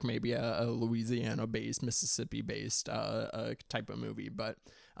was like maybe a Louisiana-based, Mississippi-based type of movie, but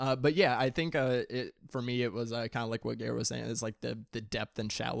yeah, I think for me it was kind of like what Gary was saying, is like the depth and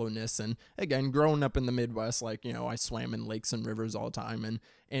shallowness, and again, growing up in the Midwest, like I swam in lakes and rivers all the time,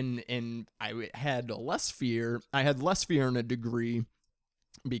 and I had less fear. I had less fear in a degree,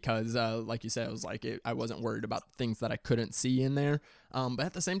 because like you said, it was like I wasn't worried about things that I couldn't see in there, but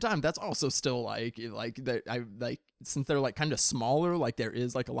at the same time, that's also still like that I like, since they're like kind of smaller, like there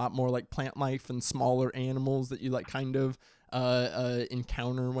is like a lot more like plant life and smaller animals that you like kind of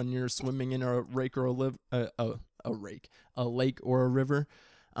encounter when you're swimming in a lake or a lake or a river.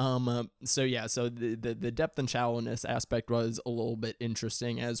 So yeah, so the depth and shallowness aspect was a little bit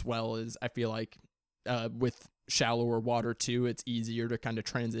interesting, as well as I feel like with shallower water too, it's easier to kind of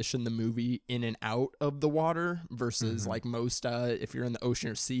transition the movie in and out of the water versus like most if you're in the ocean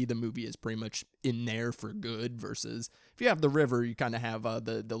or sea, the movie is pretty much in there for good, versus if you have the river, you kind of have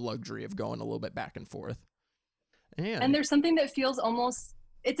the luxury of going a little bit back and forth. And there's something that feels almost,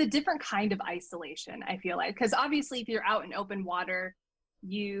 it's a different kind of isolation, I feel like, because obviously if you're out in open water,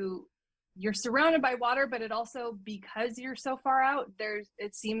 you're surrounded by water, but it also, because you're so far out,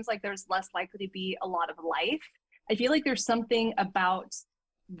 it seems like there's less likely to be a lot of life. I feel like there's something about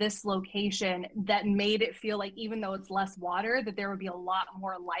this location that made it feel like, even though it's less water, that there would be a lot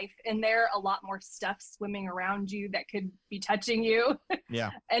more life in there, a lot more stuff swimming around you that could be touching you. Yeah.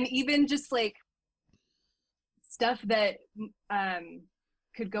 And even just like stuff that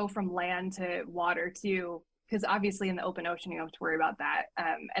could go from land to water too, because obviously in the open ocean you don't have to worry about that,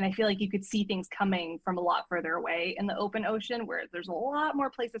 and I feel like you could see things coming from a lot further away in the open ocean, where there's a lot more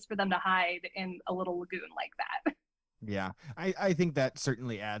places for them to hide in a little lagoon like that. Yeah, I think that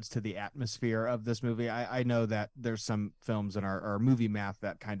certainly adds to the atmosphere of this movie. I know that there's some films in our movie math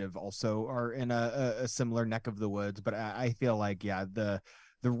that kind of also are in a similar neck of the woods, but I feel like, yeah, the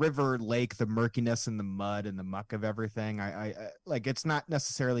river, lake, the murkiness and the mud and the muck of everything, I like, it's not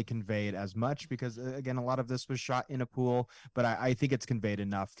necessarily conveyed as much because again, a lot of this was shot in a pool, but I think it's conveyed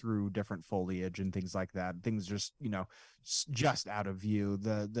enough through different foliage and things like that. Things just, just out of view.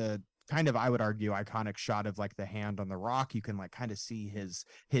 The kind of, I would argue, iconic shot of like the hand on the rock, you can like kind of see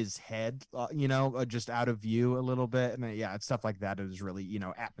his head, just out of view a little bit. And yeah, it's stuff like that is really,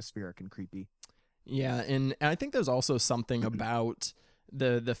 atmospheric and creepy. Yeah, and I think there's also something about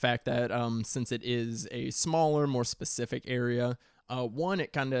the fact that since it is a smaller, more specific area, one,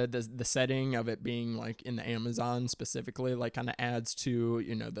 it kind of the setting of it being like in the Amazon specifically, like kind of adds to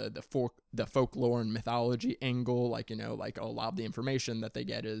the folklore and mythology angle, like like a lot of the information that they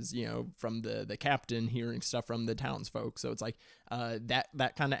get is from the captain hearing stuff from the townsfolk, so it's like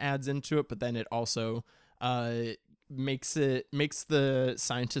that kind of adds into it, but then it also makes the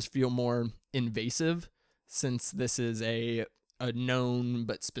scientists feel more invasive, since this is a known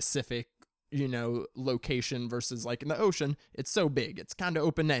but specific location, versus like in the ocean, it's so big, it's kind of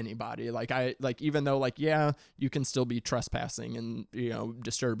open to anybody. Even though yeah, you can still be trespassing and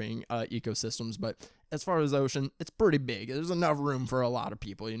disturbing ecosystems, but as far as the ocean, it's pretty big, there's enough room for a lot of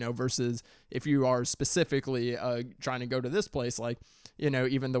people, versus if you are specifically trying to go to this place, like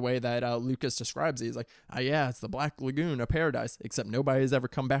even the way that Lucas describes it, he's like, yeah, it's the Black Lagoon, a paradise, except nobody has ever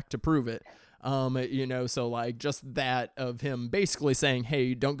come back to prove it. So like just that of him basically saying,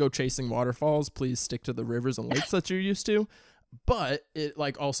 hey, don't go chasing waterfalls, please stick to the rivers and lakes that you're used to. But it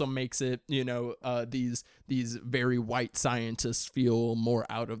like also makes it, these very white scientists feel more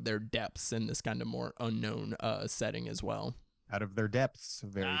out of their depths in this kind of more unknown setting as well. Out of their depths.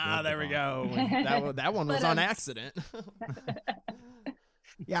 Very good. There we go. That one was on accident.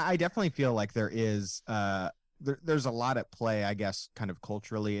 Yeah, I definitely feel like there is there's a lot at play, I guess, kind of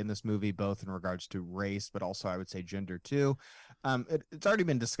culturally in this movie, both in regards to race, but also I would say gender too. It's already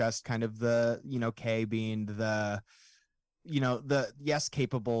been discussed, kind of the Kay being yes,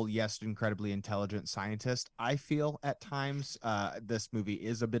 capable, yes, incredibly intelligent scientist. I feel at times this movie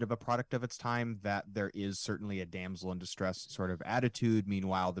is a bit of a product of its time, that there is certainly a damsel in distress sort of attitude.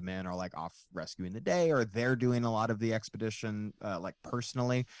 Meanwhile, the men are like off rescuing the day, or they're doing a lot of the expedition, like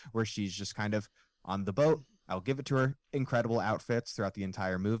personally, where she's just kind of on the boat. I'll give it to her. Incredible outfits throughout the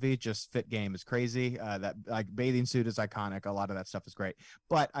entire movie. Just fit game is crazy. That like bathing suit is iconic. A lot of that stuff is great.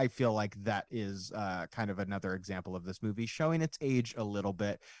 But I feel like that is kind of another example of this movie showing its age a little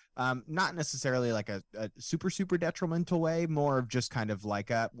bit. Not necessarily like a super detrimental way, more of just kind of like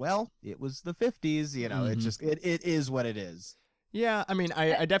well, it was the 50s, it is what it is. Yeah, I mean,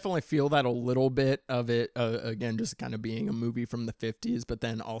 I definitely feel that a little bit of it, again, just kind of being a movie from the 50s, but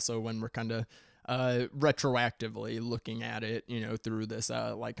then also when we're kind of retroactively looking at it, through this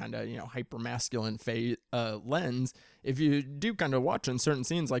like kind of, hyper masculine lens, if you do kind of watch in certain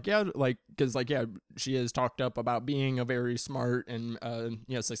scenes, like, yeah, like, because like, yeah, she is talked up about being a very smart and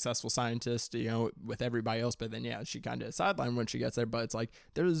successful scientist, with everybody else, but then yeah, she kind of sidelined when she gets there. But it's like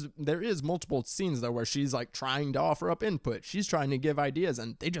there is multiple scenes though where she's like trying to offer up input, she's trying to give ideas,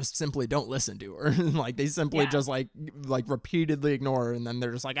 and they just simply don't listen to her. Like they simply just like repeatedly ignore her, and then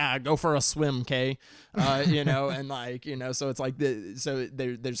they're just like, go for a swim, Kay. And like, so it's like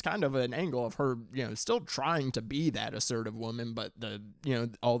there's kind of an angle of her, still trying to be that assertive woman, but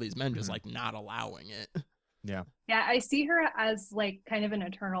all these men just like not allowing it. Yeah. I see her as like kind of an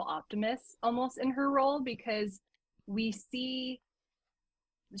eternal optimist almost in her role, because we see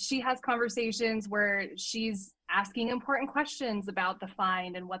she has conversations where she's asking important questions about the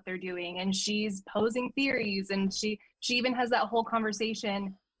find and what they're doing, and she's posing theories, and she even has that whole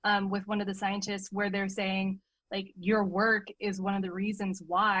conversation with one of the scientists where they're saying like, your work is one of the reasons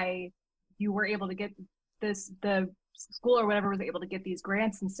why you were able to get the school or whatever was able to get these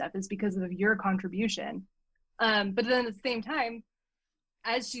grants and stuff, is because of your contribution. But then at the same time,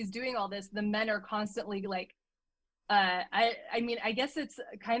 as she's doing all this, the men are constantly like, I mean, I guess it's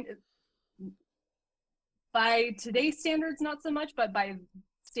kind of, by today's standards, not so much, but by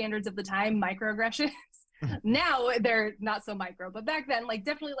standards of the time, microaggressions. Now they're not so micro, but back then, like,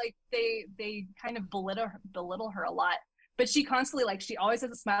 definitely, like, they kind of belittle her a lot. But she constantly, like, she always has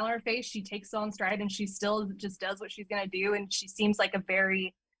a smile on her face. She takes it on stride, and she still just does what she's gonna do. And she seems like a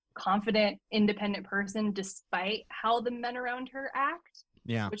very confident, independent person, despite how the men around her act.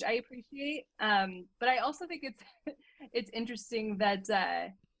 Yeah, which I appreciate. But I also think it's interesting that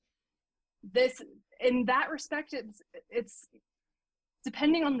this, in that respect, it's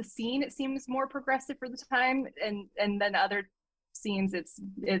depending on the scene, it seems more progressive for the time, and then other scenes, it's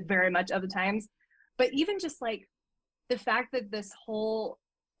very much of the times. But even just like the fact that this whole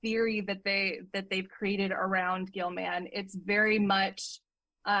theory that they've created around Gilman, it's very much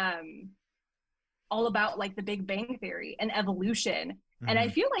all about like the Big Bang Theory and evolution. And I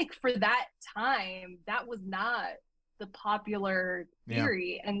feel like for that time, that was not the popular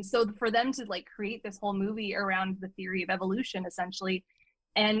theory. Yeah. And so for them to like create this whole movie around the theory of evolution, essentially,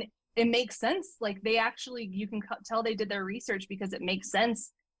 and it makes sense. Like they actually, you can tell they did their research, because it makes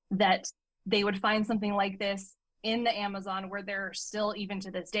sense that they would find something like this in the Amazon, where there are still, even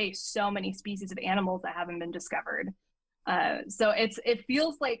to this day, so many species of animals that haven't been discovered. So it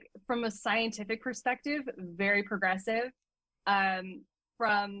feels like, from a scientific perspective, very progressive.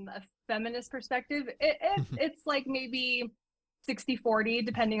 From a feminist perspective, it's like maybe 60-40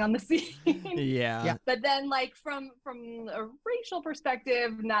 depending on the scene. Yeah. But then like from a racial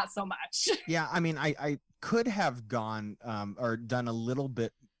perspective, not so much. Yeah, I mean, I could have gone or done a little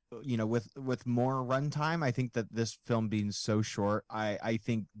bit, with more runtime. I think that this film being so short, I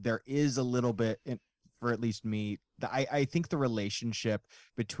think there is a little bit for at least me, I think the relationship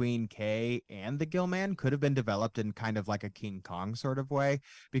between Kay and the Gilman could have been developed in kind of like a King Kong sort of way,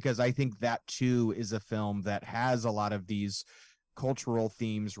 because I think that too is a film that has a lot of these cultural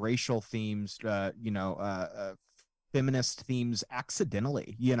themes, racial themes, feminist themes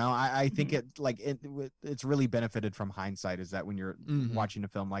accidentally. I think it's really benefited from hindsight, is that when you're watching a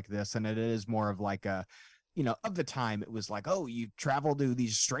film like this, and it is more of like a, of the time, it was like, oh, you travel to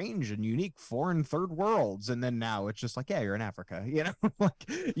these strange and unique foreign third worlds, and then now it's just like, yeah, you're in Africa.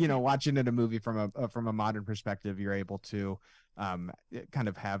 Watching it, a movie from a modern perspective, you're able to kind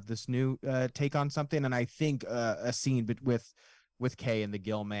of have this new take on something. And I think a scene with Kay and the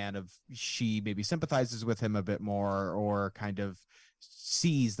Gilman, of she maybe sympathizes with him a bit more, or kind of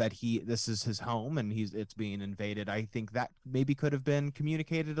sees that this is his home and it's being invaded. I think that maybe could have been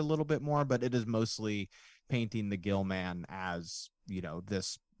communicated a little bit more, but it is mostly painting the Gilman as,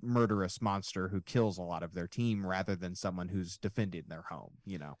 this murderous monster who kills a lot of their team, rather than someone who's defending their home.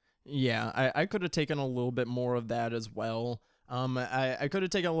 Yeah, I could have taken a little bit more of that as well. I could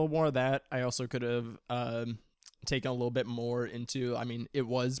have taken a little more of that. I also could have taken a little bit more into, I mean, it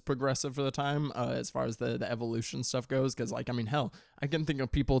was progressive for the time as far as the evolution stuff goes. Because, like, I mean, hell, I can think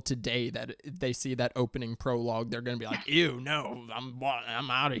of people today that if they see that opening prologue, they're going to be like, ew, no, I'm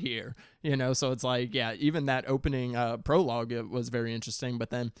out of here. You know, so it's like, yeah, even that opening prologue, it was very interesting.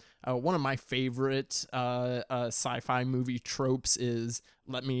 But then one of my favorite sci-fi movie tropes is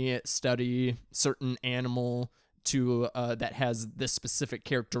let me study certain animal to that has this specific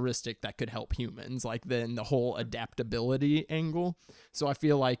characteristic that could help humans, like then the whole adaptability angle. So I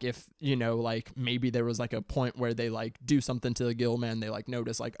feel like if, you know, like maybe there was like a point where they like do something to the gill man, they like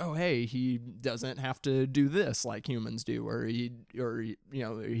notice like, oh hey, he doesn't have to do this like humans do, or you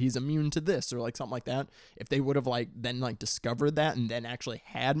know, he's immune to this, or like something like that. If they would have like then like discovered that and then actually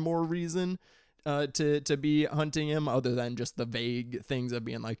had more reason to be hunting him other than just the vague things of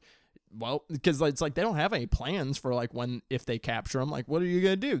being like, well, because it's like they don't have any plans for like when if they capture him, like what are you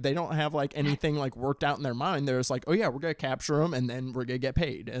gonna do? They don't have like anything like worked out in their mind. They're just like, oh yeah, we're gonna capture him and then we're gonna get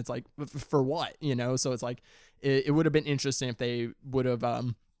paid. And it's like for what, you know? So it's like it would have been interesting if they would have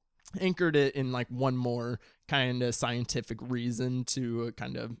anchored it in like one more kind of scientific reason to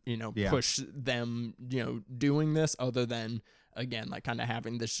kind of, you know, push them, you know, doing this other than again like kind of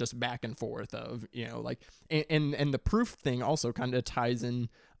having this just back and forth of, you know, like and the proof thing also kind of ties in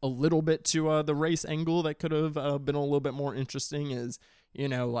a little bit to the race angle that could have been a little bit more interesting. Is, you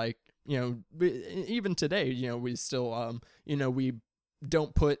know, like, you know, even today, you know, we still you know, we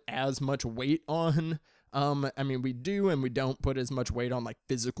don't put as much weight on I mean, we do and we don't put as much weight on like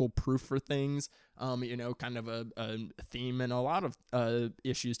physical proof for things. You know, kind of a theme in a lot of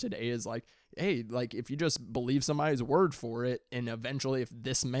issues today is like, hey, like if you just believe somebody's word for it, and eventually if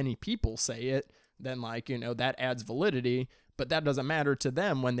this many people say it, then like, you know, that adds validity. But that doesn't matter to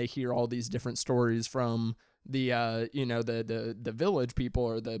them when they hear all these different stories from the you know, the village people,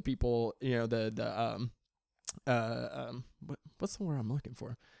 or the people, you know, what's the word I'm looking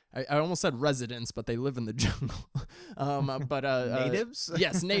for? I almost said residents, but they live in the jungle. But Natives?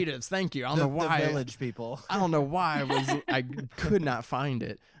 Yes, natives. Thank you. I don't know why. The village people. I don't know why I could not find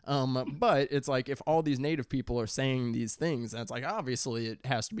it. But it's like if all these native people are saying these things, and it's like obviously it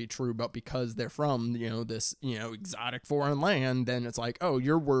has to be true, but because they're from, you know, this, you know, exotic foreign land, then it's like, oh,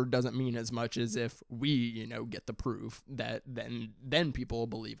 your word doesn't mean as much as if we, you know, get the proof that then people will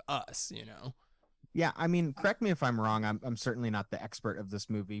believe us, you know. Yeah, I mean, correct me if I'm wrong. I'm certainly not the expert of this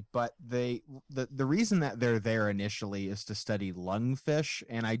movie, but the reason that they're there initially is to study lungfish,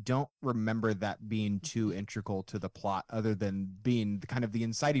 and I don't remember that being too integral to the plot, other than being kind of the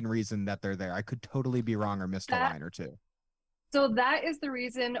inciting reason that they're there. I could totally be wrong or missed a line or two. So that is the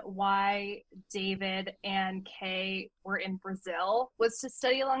reason why David and Kay were in Brazil, was to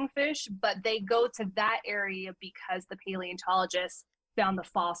study lungfish, but they go to that area because the paleontologist found the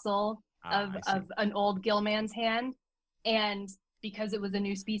fossil of an old gill man's hand. And because it was a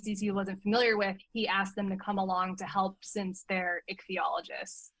new species he wasn't familiar with, he asked them to come along to help since they're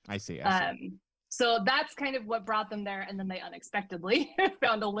ichthyologists. I see. So that's kind of what brought them there. And then they unexpectedly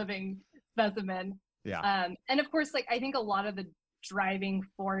found a living specimen. Yeah. And of course, like, I think a lot of the driving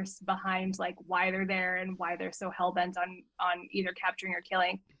force behind like why they're there and why they're so hell-bent on either capturing or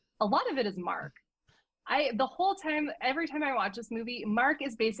killing, a lot of it is Mark. The whole time, every time I watch this movie, Mark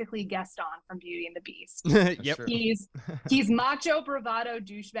is basically Gaston from Beauty and the Beast. Yep. He's macho bravado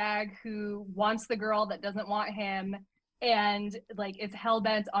douchebag who wants the girl that doesn't want him, and like is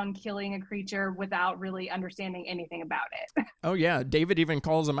hell-bent on killing a creature without really understanding anything about it. Oh yeah, David even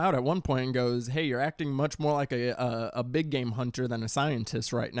calls him out at one point and goes, hey, you're acting much more like a big game hunter than a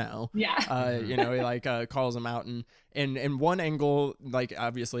scientist right now. Yeah. You know, he like calls him out, and one angle, like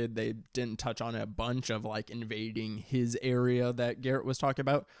obviously they didn't touch on a bunch of like invading his area that Garrett was talking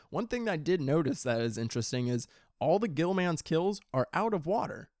about. One thing that I did notice that is interesting is all the Gillman's kills are out of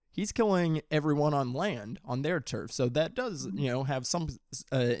water. He's killing everyone on land, on their turf. So that does, you know, have some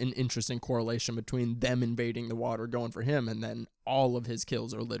an interesting correlation between them invading the water, going for him, and then all of his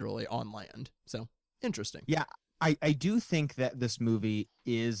kills are literally on land. So interesting. Yeah, I do think that this movie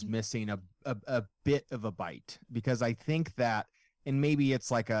is missing a bit of a bite, because I think that, and maybe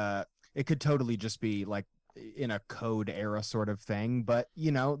it's like it could totally just be like in a code era sort of thing, but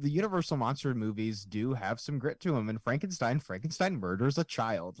the Universal monster movies do have some grit to them. And Frankenstein murders a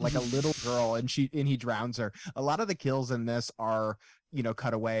child, like a little girl, and he drowns her. A lot of the kills in this are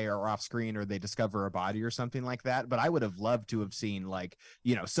cut away or off screen, or they discover a body or something like that. But I would have loved to have seen, like,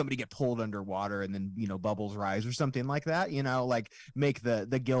 somebody get pulled underwater and then bubbles rise or something like that, like make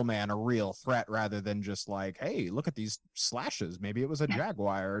the gill man a real threat rather than just like, hey, look at these slashes, maybe it was a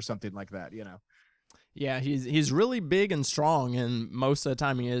jaguar or something like that. Yeah, he's really big and strong, and most of the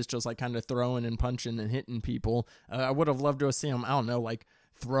time he is just like kind of throwing and punching and hitting people. I would have loved to have seen him, I don't know, like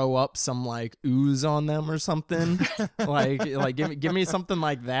throw up some like ooze on them or something. like give me something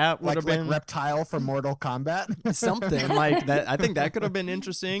like that would have been like Reptile from Mortal Kombat. something like that. I think that could have been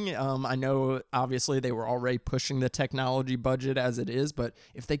interesting. I know obviously they were already pushing the technology budget as it is, but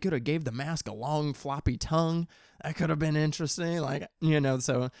if they could have gave the mask a long floppy tongue, that could have been interesting. Like,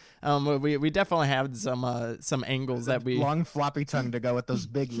 so we definitely have some angles that we long floppy tongue to go with those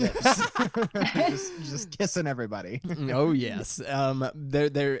big lips. just kissing everybody. Oh yes.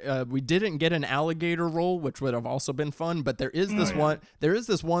 We didn't get an alligator roll, which would have also been fun, but there is this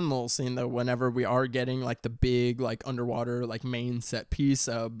one little scene though, whenever we are getting like the big like underwater like main set piece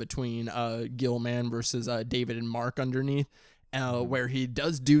between Gilman versus David and Mark underneath. Where he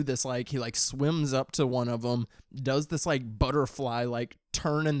does do this, like he like swims up to one of them, does this like butterfly like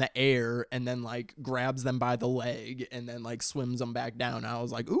turn in the air, and then like grabs them by the leg and then like swims them back down. I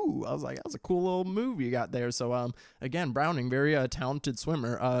was like, that was a cool little move you got there. So again, Browning, very talented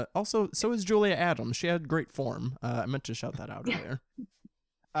swimmer. Also, so is Julia Adams. She had great form. I meant to shout that out earlier.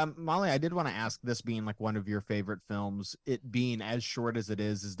 Molly, I did want to ask, this being like one of your favorite films, it being as short as it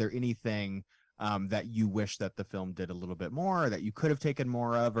is there anything that you wish that the film did a little bit more, that you could have taken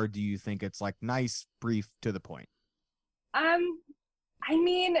more of, or do you think it's like nice, brief, to the point? I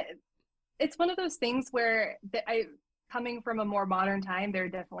mean, it's one of those things where coming from a more modern time, there are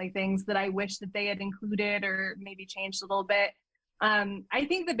definitely things that I wish that they had included or maybe changed a little bit. I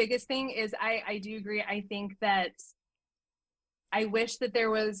think the biggest thing is I do agree. I think that I wish that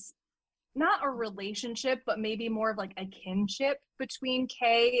there was not a relationship, but maybe more of like a kinship between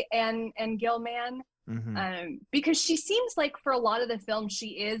Kay and Gilman. Because she seems like for a lot of the film, she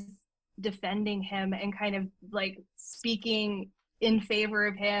is defending him and kind of like speaking in favor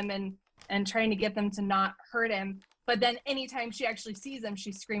of him and trying to get them to not hurt him. But then anytime she actually sees him,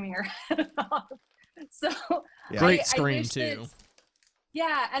 she's screaming her head off. So great scream too.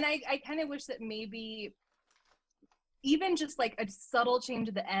 And I kind of wish that maybe even just like a subtle change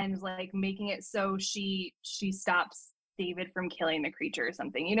at the end, like making it so she stops David from killing the creature or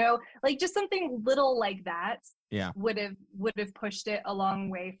something, like just something little like that would have pushed it a long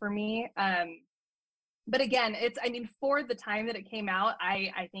way for me. But again, for the time that it came out,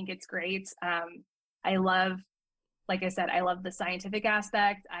 I think it's great. I love, like I said, I love the scientific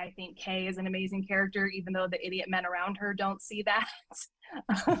aspect. I think Kay is an amazing character, even though the idiot men around her don't see that.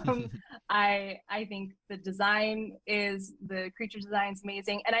 I think the creature design is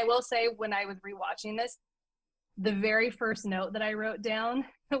amazing. And I will say, when I was rewatching this, the very first note that I wrote down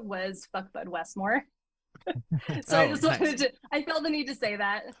was "fuck Bud Westmore." So I felt the need to say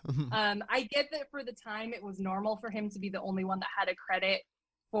that. I get that for the time it was normal for him to be the only one that had a credit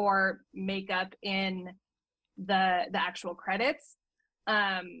for makeup in the actual credits,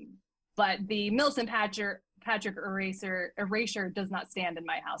 but the Millicent Patrick erasure does not stand in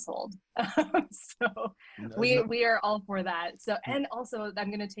my household. So we are all for that. So, and also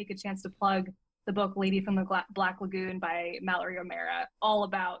I'm going to take a chance to plug the book Lady from the Black Lagoon by Mallory O'Meara, all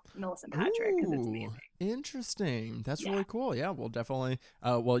about Millicent Patrick, because it's amazing. Interesting. That's really cool. Yeah, we'll definitely.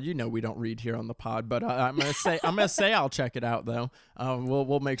 Well, we don't read here on the pod, but I'm gonna say I'll check it out though.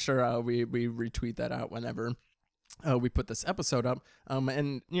 We'll make sure we retweet that out whenever we put this episode up.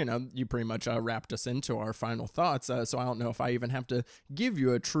 And you pretty much wrapped us into our final thoughts. So I don't know if I even have to give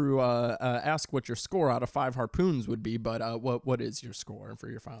you a true ask what your score out of 5 harpoons would be, but what is your score for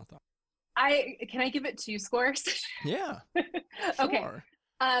your final thought? Can I give it 2 scores? Yeah. Okay. Sure.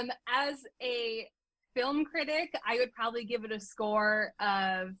 As a film critic, I would probably give it a score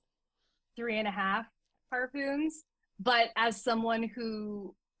of 3.5 harpoons. But as someone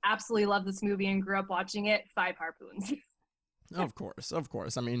who absolutely loved this movie and grew up watching it, 5 harpoons. Of course.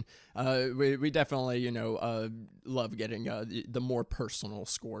 I mean, we definitely, love getting the more personal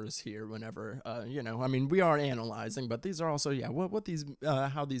scores here whenever, I mean, we are analyzing, but these are also,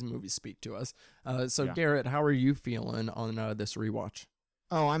 how these movies speak to us. So Garrett, how are you feeling on this rewatch?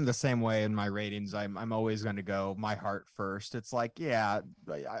 Oh, I'm the same way in my ratings. I'm always going to go my heart first. It's like, yeah,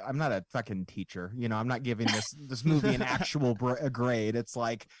 I'm not a fucking teacher. I'm not giving this movie an actual a grade. It's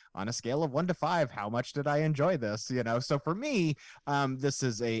like on a scale of 1 to 5, how much did I enjoy this? So for me, this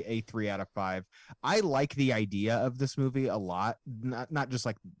is a 3 out of 5. I like the idea of this movie a lot. Not just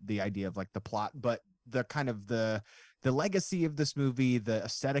like the idea of like the plot, but the kind of the legacy of this movie, the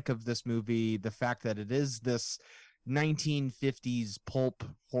aesthetic of this movie, the fact that it is this 1950s pulp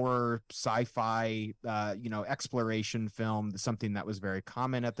horror sci-fi exploration film, something that was very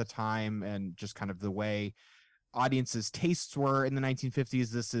common at the time, and just kind of the way audiences' tastes were in the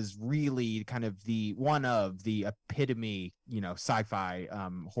 1950s. This is really kind of the one of the epitome, sci-fi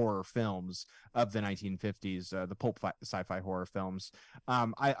horror films of the 1950s, the pulp sci-fi horror films.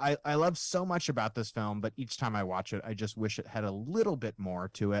 I love so much about this film, but each time I watch it, I just wish it had a little bit more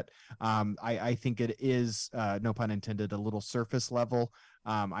to it. I think it is, no pun intended, a little surface level.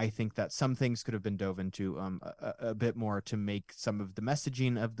 I think that some things could have been dove into a bit more to make some of the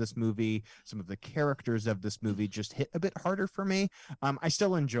messaging of this movie, some of the characters of this movie just hit a bit harder for me. I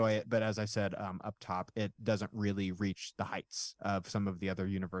still enjoy it, but as I said up top, it doesn't really reach the heights of some of the other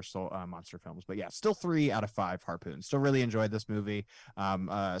Universal monster films. But yeah, still 3 out of 5 Harpoon. Still really enjoyed this movie.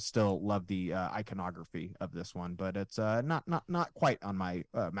 Still love the iconography of this one, but it's not quite on my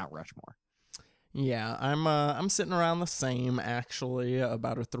Mount Rushmore. Yeah, I'm sitting around the same actually,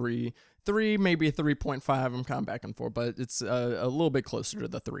 about a three, maybe a 3.5. I'm kind of back and forth, but it's a little bit closer to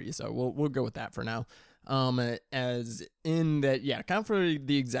the 3, so we'll go with that for now. As in that, yeah, kind of for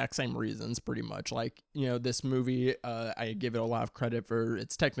the exact same reasons, pretty much. Like, this movie, I give it a lot of credit for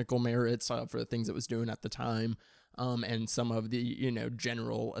its technical merits, for the things it was doing at the time. And some of the,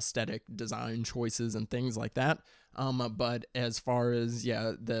 general aesthetic design choices and things like that. But as far as,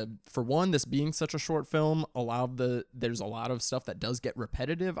 for one, this being such a short film, there's a lot of stuff that does get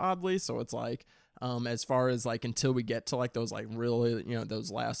repetitive, oddly. So it's like, as far as like, until we get to like those like really,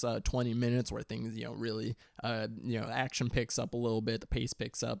 those last 20 minutes where things, really, action picks up a little bit, the pace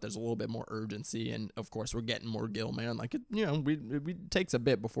picks up, there's a little bit more urgency. And of course we're getting more Gilman. Like, it takes a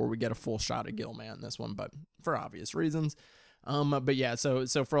bit before we get a full shot of Gilman in this one, but for obvious reasons. But yeah, so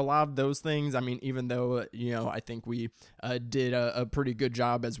for a lot of those things, I mean, even though, I think we did a pretty good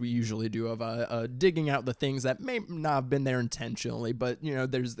job, as we usually do, of digging out the things that may not have been there intentionally, but,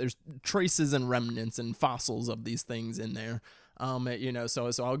 there's traces and remnants and fossils of these things in there.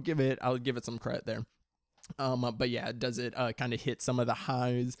 So I'll give it some credit there. But yeah, does it kind of hit some of the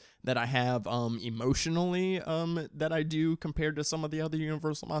highs that I have emotionally that I do compared to some of the other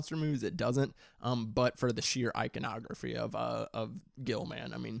Universal monster movies? It doesn't. But for the sheer iconography of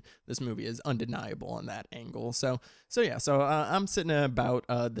Gilman, I mean, this movie is undeniable on that angle. So I'm sitting at about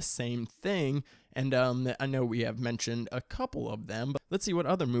the same thing. And I know we have mentioned a couple of them, but let's see what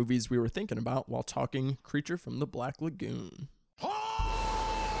other movies we were thinking about while talking Creature from the Black Lagoon.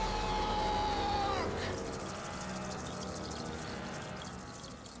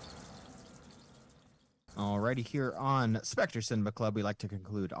 Alrighty, here on Spectre Cinema Club, we like to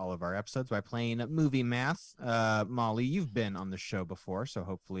conclude all of our episodes by playing movie math. Molly, you've been on the show before, so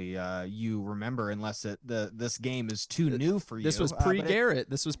hopefully you remember, unless this game is too new for you. This was pre-Garrett.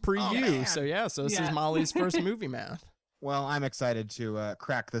 This was pre-you. Man. So this is Molly's first movie math. Well, I'm excited to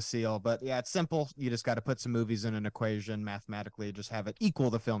crack the seal, but yeah, it's simple. You just got to put some movies in an equation mathematically, just have it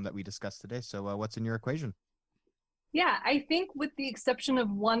equal the film that we discussed today. So what's in your equation? Yeah, I think with the exception of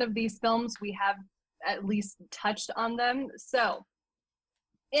one of these films, we have at least touched on them. So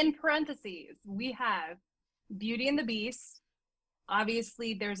in parentheses, we have Beauty and the Beast.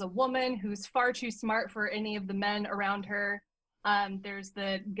 Obviously, there's a woman who's far too smart for any of the men around her. There's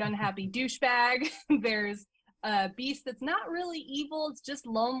the gun-happy douchebag. There's a beast that's not really evil. It's just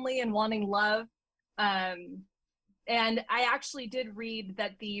lonely and wanting love. And I actually did read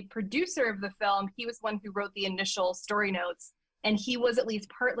that the producer of the film, he was one who wrote the initial story notes, and he was at least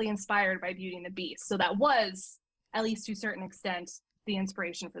partly inspired by Beauty and the Beast. So that was, at least to a certain extent, the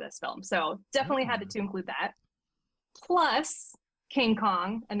inspiration for this film. So definitely had to include that. Plus King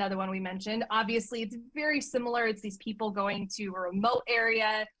Kong, another one we mentioned. Obviously, it's very similar. It's these people going to a remote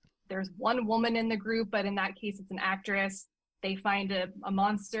area. There's one woman in the group, but in that case, it's an actress. They find a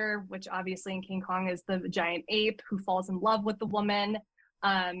monster, which obviously in King Kong is the giant ape who falls in love with the woman.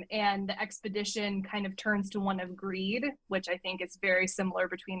 And the expedition kind of turns to one of greed, which I think is very similar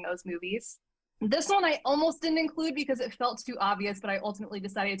between those movies. This one I almost didn't include because it felt too obvious, but I ultimately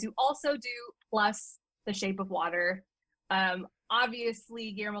decided to also do plus The Shape of Water.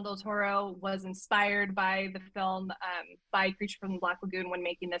 Obviously, Guillermo del Toro was inspired by the film, by Creature from the Black Lagoon when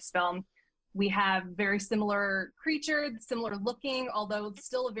making this film. We have very similar creature, similar looking, although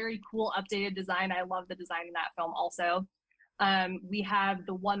still a very cool updated design. I love the design in that film also. We have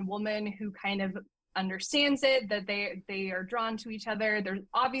the one woman who kind of understands it, that they are drawn to each other. There's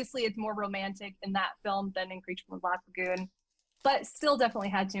obviously it's more romantic in that film than in Creature from the Black Lagoon, but still definitely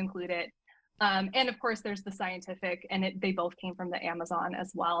had to include it. And of course, there's the scientific, and they both came from the Amazon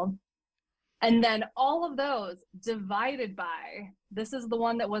as well. And then all of those divided by, this is the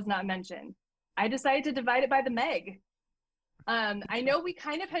one that was not mentioned. I decided to divide it by the Meg. I know we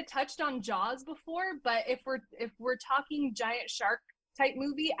kind of had touched on Jaws before, but if we're talking giant shark type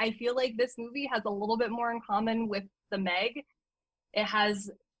movie, I feel like this movie has a little bit more in common with the Meg. It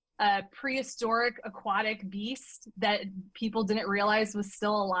has a prehistoric aquatic beast that people didn't realize was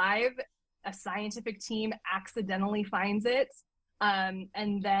still alive. A scientific team accidentally finds it.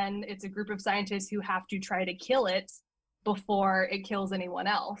 And then it's a group of scientists who have to try to kill it before it kills anyone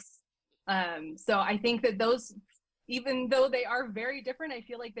else. So I think that those, even though they are very different, I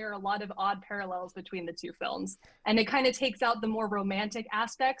feel like there are a lot of odd parallels between the two films. And it kind of takes out the more romantic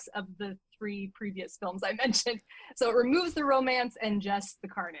aspects of the 3 previous films I mentioned. So it removes the romance and just the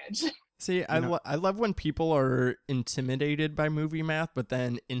carnage. See, I love when people are intimidated by movie math, but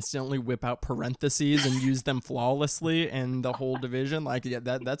then instantly whip out parentheses and use them flawlessly and the whole division. Like, yeah,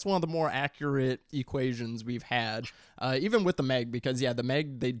 that's one of the more accurate equations we've had, even with the Meg, because, yeah, the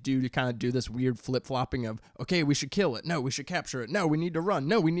Meg, they do kind of do this weird flip-flopping of, okay, we should kill it. No, we should capture it. No, we need to run.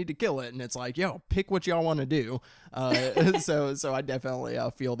 No, we need to kill it. And it's like, yo, pick what y'all want to do. So I definitely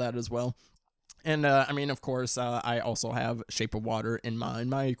feel that as well. And, I mean, of course, I also have Shape of Water in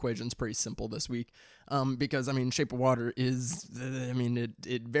mind. My equation's pretty simple this week, because, I mean, Shape of Water is,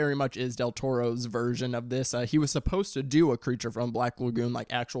 it very much is Del Toro's version of this. He was supposed to do a Creature from Black Lagoon,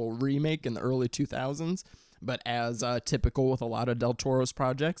 like, actual remake in the early 2000s. But as typical with a lot of Del Toro's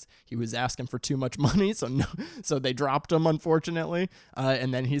projects, he was asking for too much money, so they dropped him, unfortunately.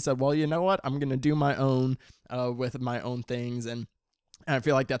 And then he said, well, you know what? I'm going to do my own with my own things. And I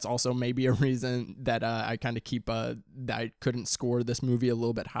feel like that's also maybe a reason that I kind of keep that I couldn't score this movie a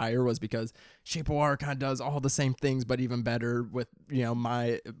little bit higher, was because Shape of Water kind of does all the same things but even better with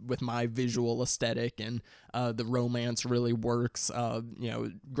my visual aesthetic, and the romance really works.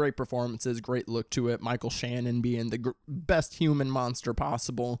 Great performances, great look to it. Michael Shannon being the best human monster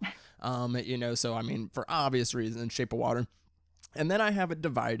possible. So I mean, for obvious reasons, Shape of Water. And then I have it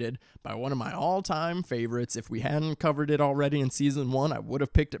divided by one of my all-time favorites. If we hadn't covered it already in season 1, I would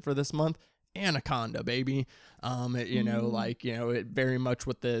have picked it for this month. Anaconda, baby. It very much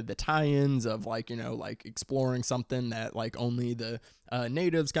with the tie-ins of exploring something that only the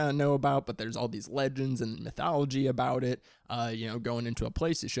natives kind of know about, but there's all these legends and mythology about it. Going into a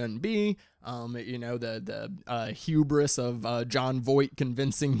place it shouldn't be. The hubris of John Voight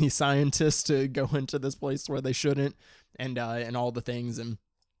convincing the scientists to go into this place where they shouldn't. And all the things, and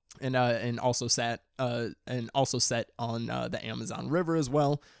also set on the Amazon River as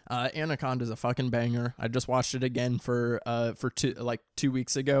well. Anaconda's a fucking banger. I just watched it again for 2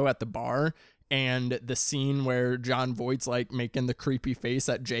 weeks ago at the bar, and the scene where John Voight's making the creepy face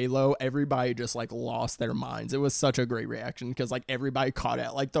at J-Lo, everybody just lost their minds. It was such a great reaction because everybody caught it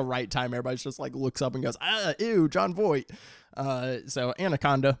at the right time. Everybody's just looks up and goes, ew, John Voight. So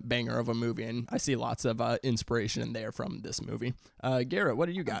Anaconda, banger of a movie, and I see lots of inspiration in there from this movie. Garrett, what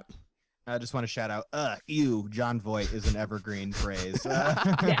do you got? I just want to shout out, ew, John Voight is an evergreen phrase.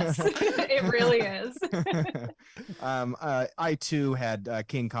 Yes, it really is. I too had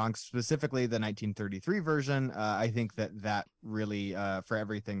King Kong, specifically the 1933 version. I think that really, for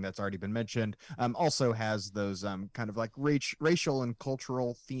everything that's already been mentioned, also has those kind of racial and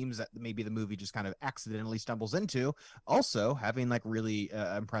cultural themes that maybe the movie just kind of accidentally stumbles into. Also having really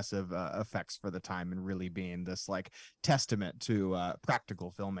impressive effects for the time, and really being this testament to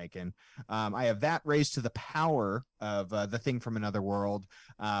practical filmmaking. I have that raised to the power of The Thing from Another World,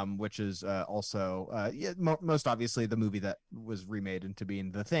 which is also most obviously the movie that was remade into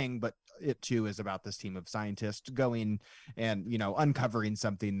being The Thing, but it too is about this team of scientists going and uncovering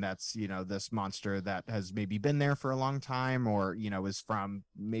something that's this monster that has maybe been there for a long time, or is from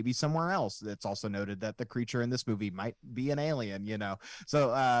maybe somewhere else. It's also noted that the creature in this movie might be an alien,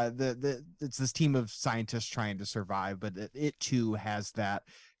 so it's this team of scientists trying to survive, but it too has that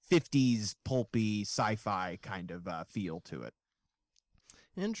 50s pulpy sci-fi kind of feel to it.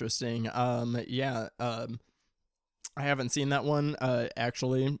 Interesting. I haven't seen that one,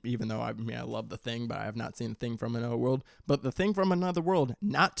 actually, even though I love The Thing, but I have not seen The Thing from Another World. But The Thing from Another World,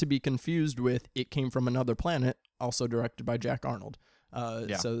 not to be confused with It Came from Another Planet, also directed by Jack Arnold.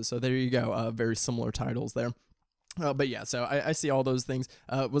 So there you go. Very similar titles there. But yeah, so I see all those things.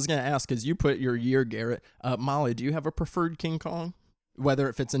 Was gonna ask, because you put your year, Garrett. Molly, do you have a preferred King Kong? Whether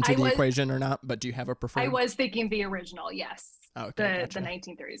it fits into the equation or not, but do you have a preferred? I was thinking the original, yes. Okay, the gotcha.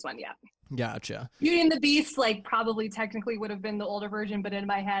 1930s one, yeah. Gotcha. Beauty and the Beast, like, probably technically would have been the older version, but in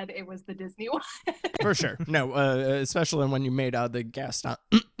my head, it was the Disney one. For sure. No, especially when you made the Gaston,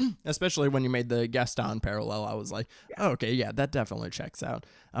 especially when you made the Gaston parallel, I was like, oh, okay, yeah, that definitely checks out.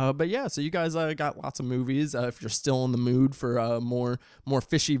 But yeah, so you guys got lots of movies. If you're still in the mood for more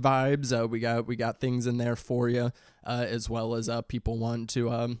fishy vibes, we got things in there for you, as well as people want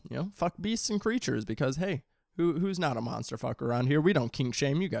to fuck beasts and creatures, because hey, who's not a monster fucker around here? We don't kink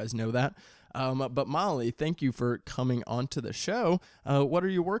shame, you guys know that. But Molly, thank you for coming onto the show. What are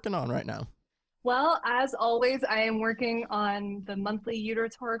you working on right now? Well, as always, I am working on the monthly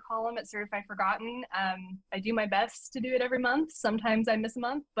Uter column at Certified Forgotten. I do my best to do it every month. Sometimes I miss a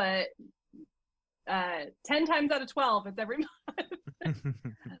month, but 10 times out of 12, it's every month.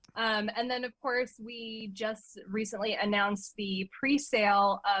 And then, of course, we just recently announced the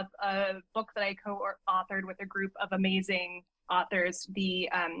pre-sale of a book that I co-authored with a group of amazing authors.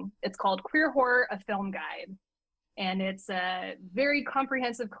 It's called Queer Horror, a Film Guide. And it's a very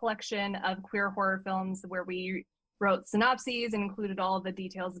comprehensive collection of queer horror films where we wrote synopses and included all of the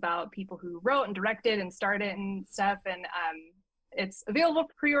details about people who wrote and directed and starred it and stuff. And it's available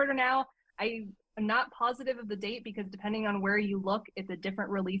for pre-order now. I'm not positive of the date because depending on where you look, it's a different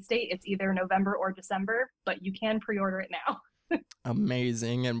release date. It's either November or December, but you can pre-order it now.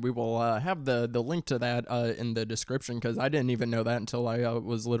 Amazing. And we will have the link to that in the description, because I didn't even know that until I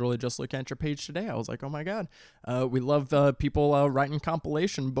was literally just looking at your page today. I was like, oh my God, we love people writing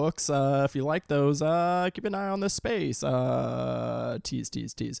compilation books. If you like those, keep an eye on this space.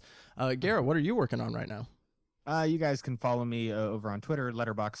 Tease. Garrett, what are you working on right now? You guys can follow me over on Twitter,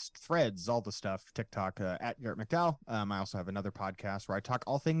 Letterboxd, Threads, all the stuff, TikTok, at Garrett McDowell. I also have another podcast where I talk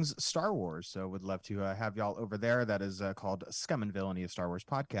all things Star Wars, so would love to have y'all over there. That is called Scum and Villainy, a Star Wars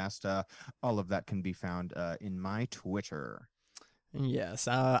podcast. All of that can be found in my Twitter. Yes,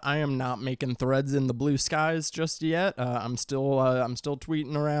 I am not making threads in the blue skies just yet. I'm still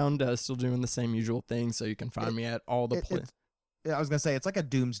tweeting around, still doing the same usual thing. So you can find me at all the Yeah, I was gonna say it's like a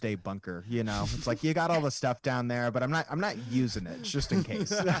doomsday bunker. It's like you got all the stuff down there, but I'm not using it. It's just in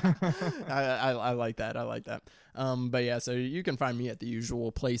case. I like that. I like that. But yeah, so you can find me at the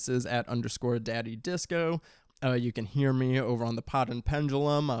usual places at _Daddy Disco. You can hear me over on the Pod and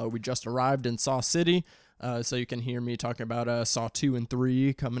Pendulum. We just arrived in Saw City, so you can hear me talking about Saw 2 and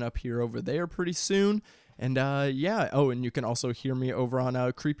 3 coming up here over there pretty soon. And yeah, and you can also hear me over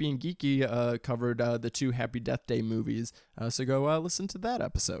on Creepy and Geeky, covered the 2 Happy Death Day movies. So go listen to that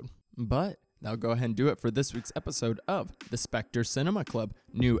episode. But that'll go ahead and do it for this week's episode of the Spectre Cinema Club.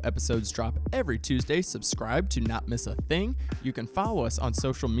 New episodes drop every Tuesday. Subscribe to not miss a thing. You can follow us on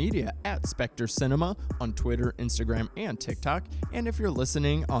social media at Spectre Cinema on Twitter, Instagram, and TikTok. And if you're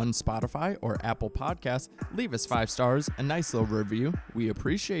listening on Spotify or Apple Podcasts, leave us 5 stars, a nice little review. We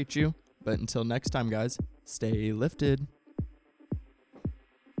appreciate you. But until next time, guys, stay lifted.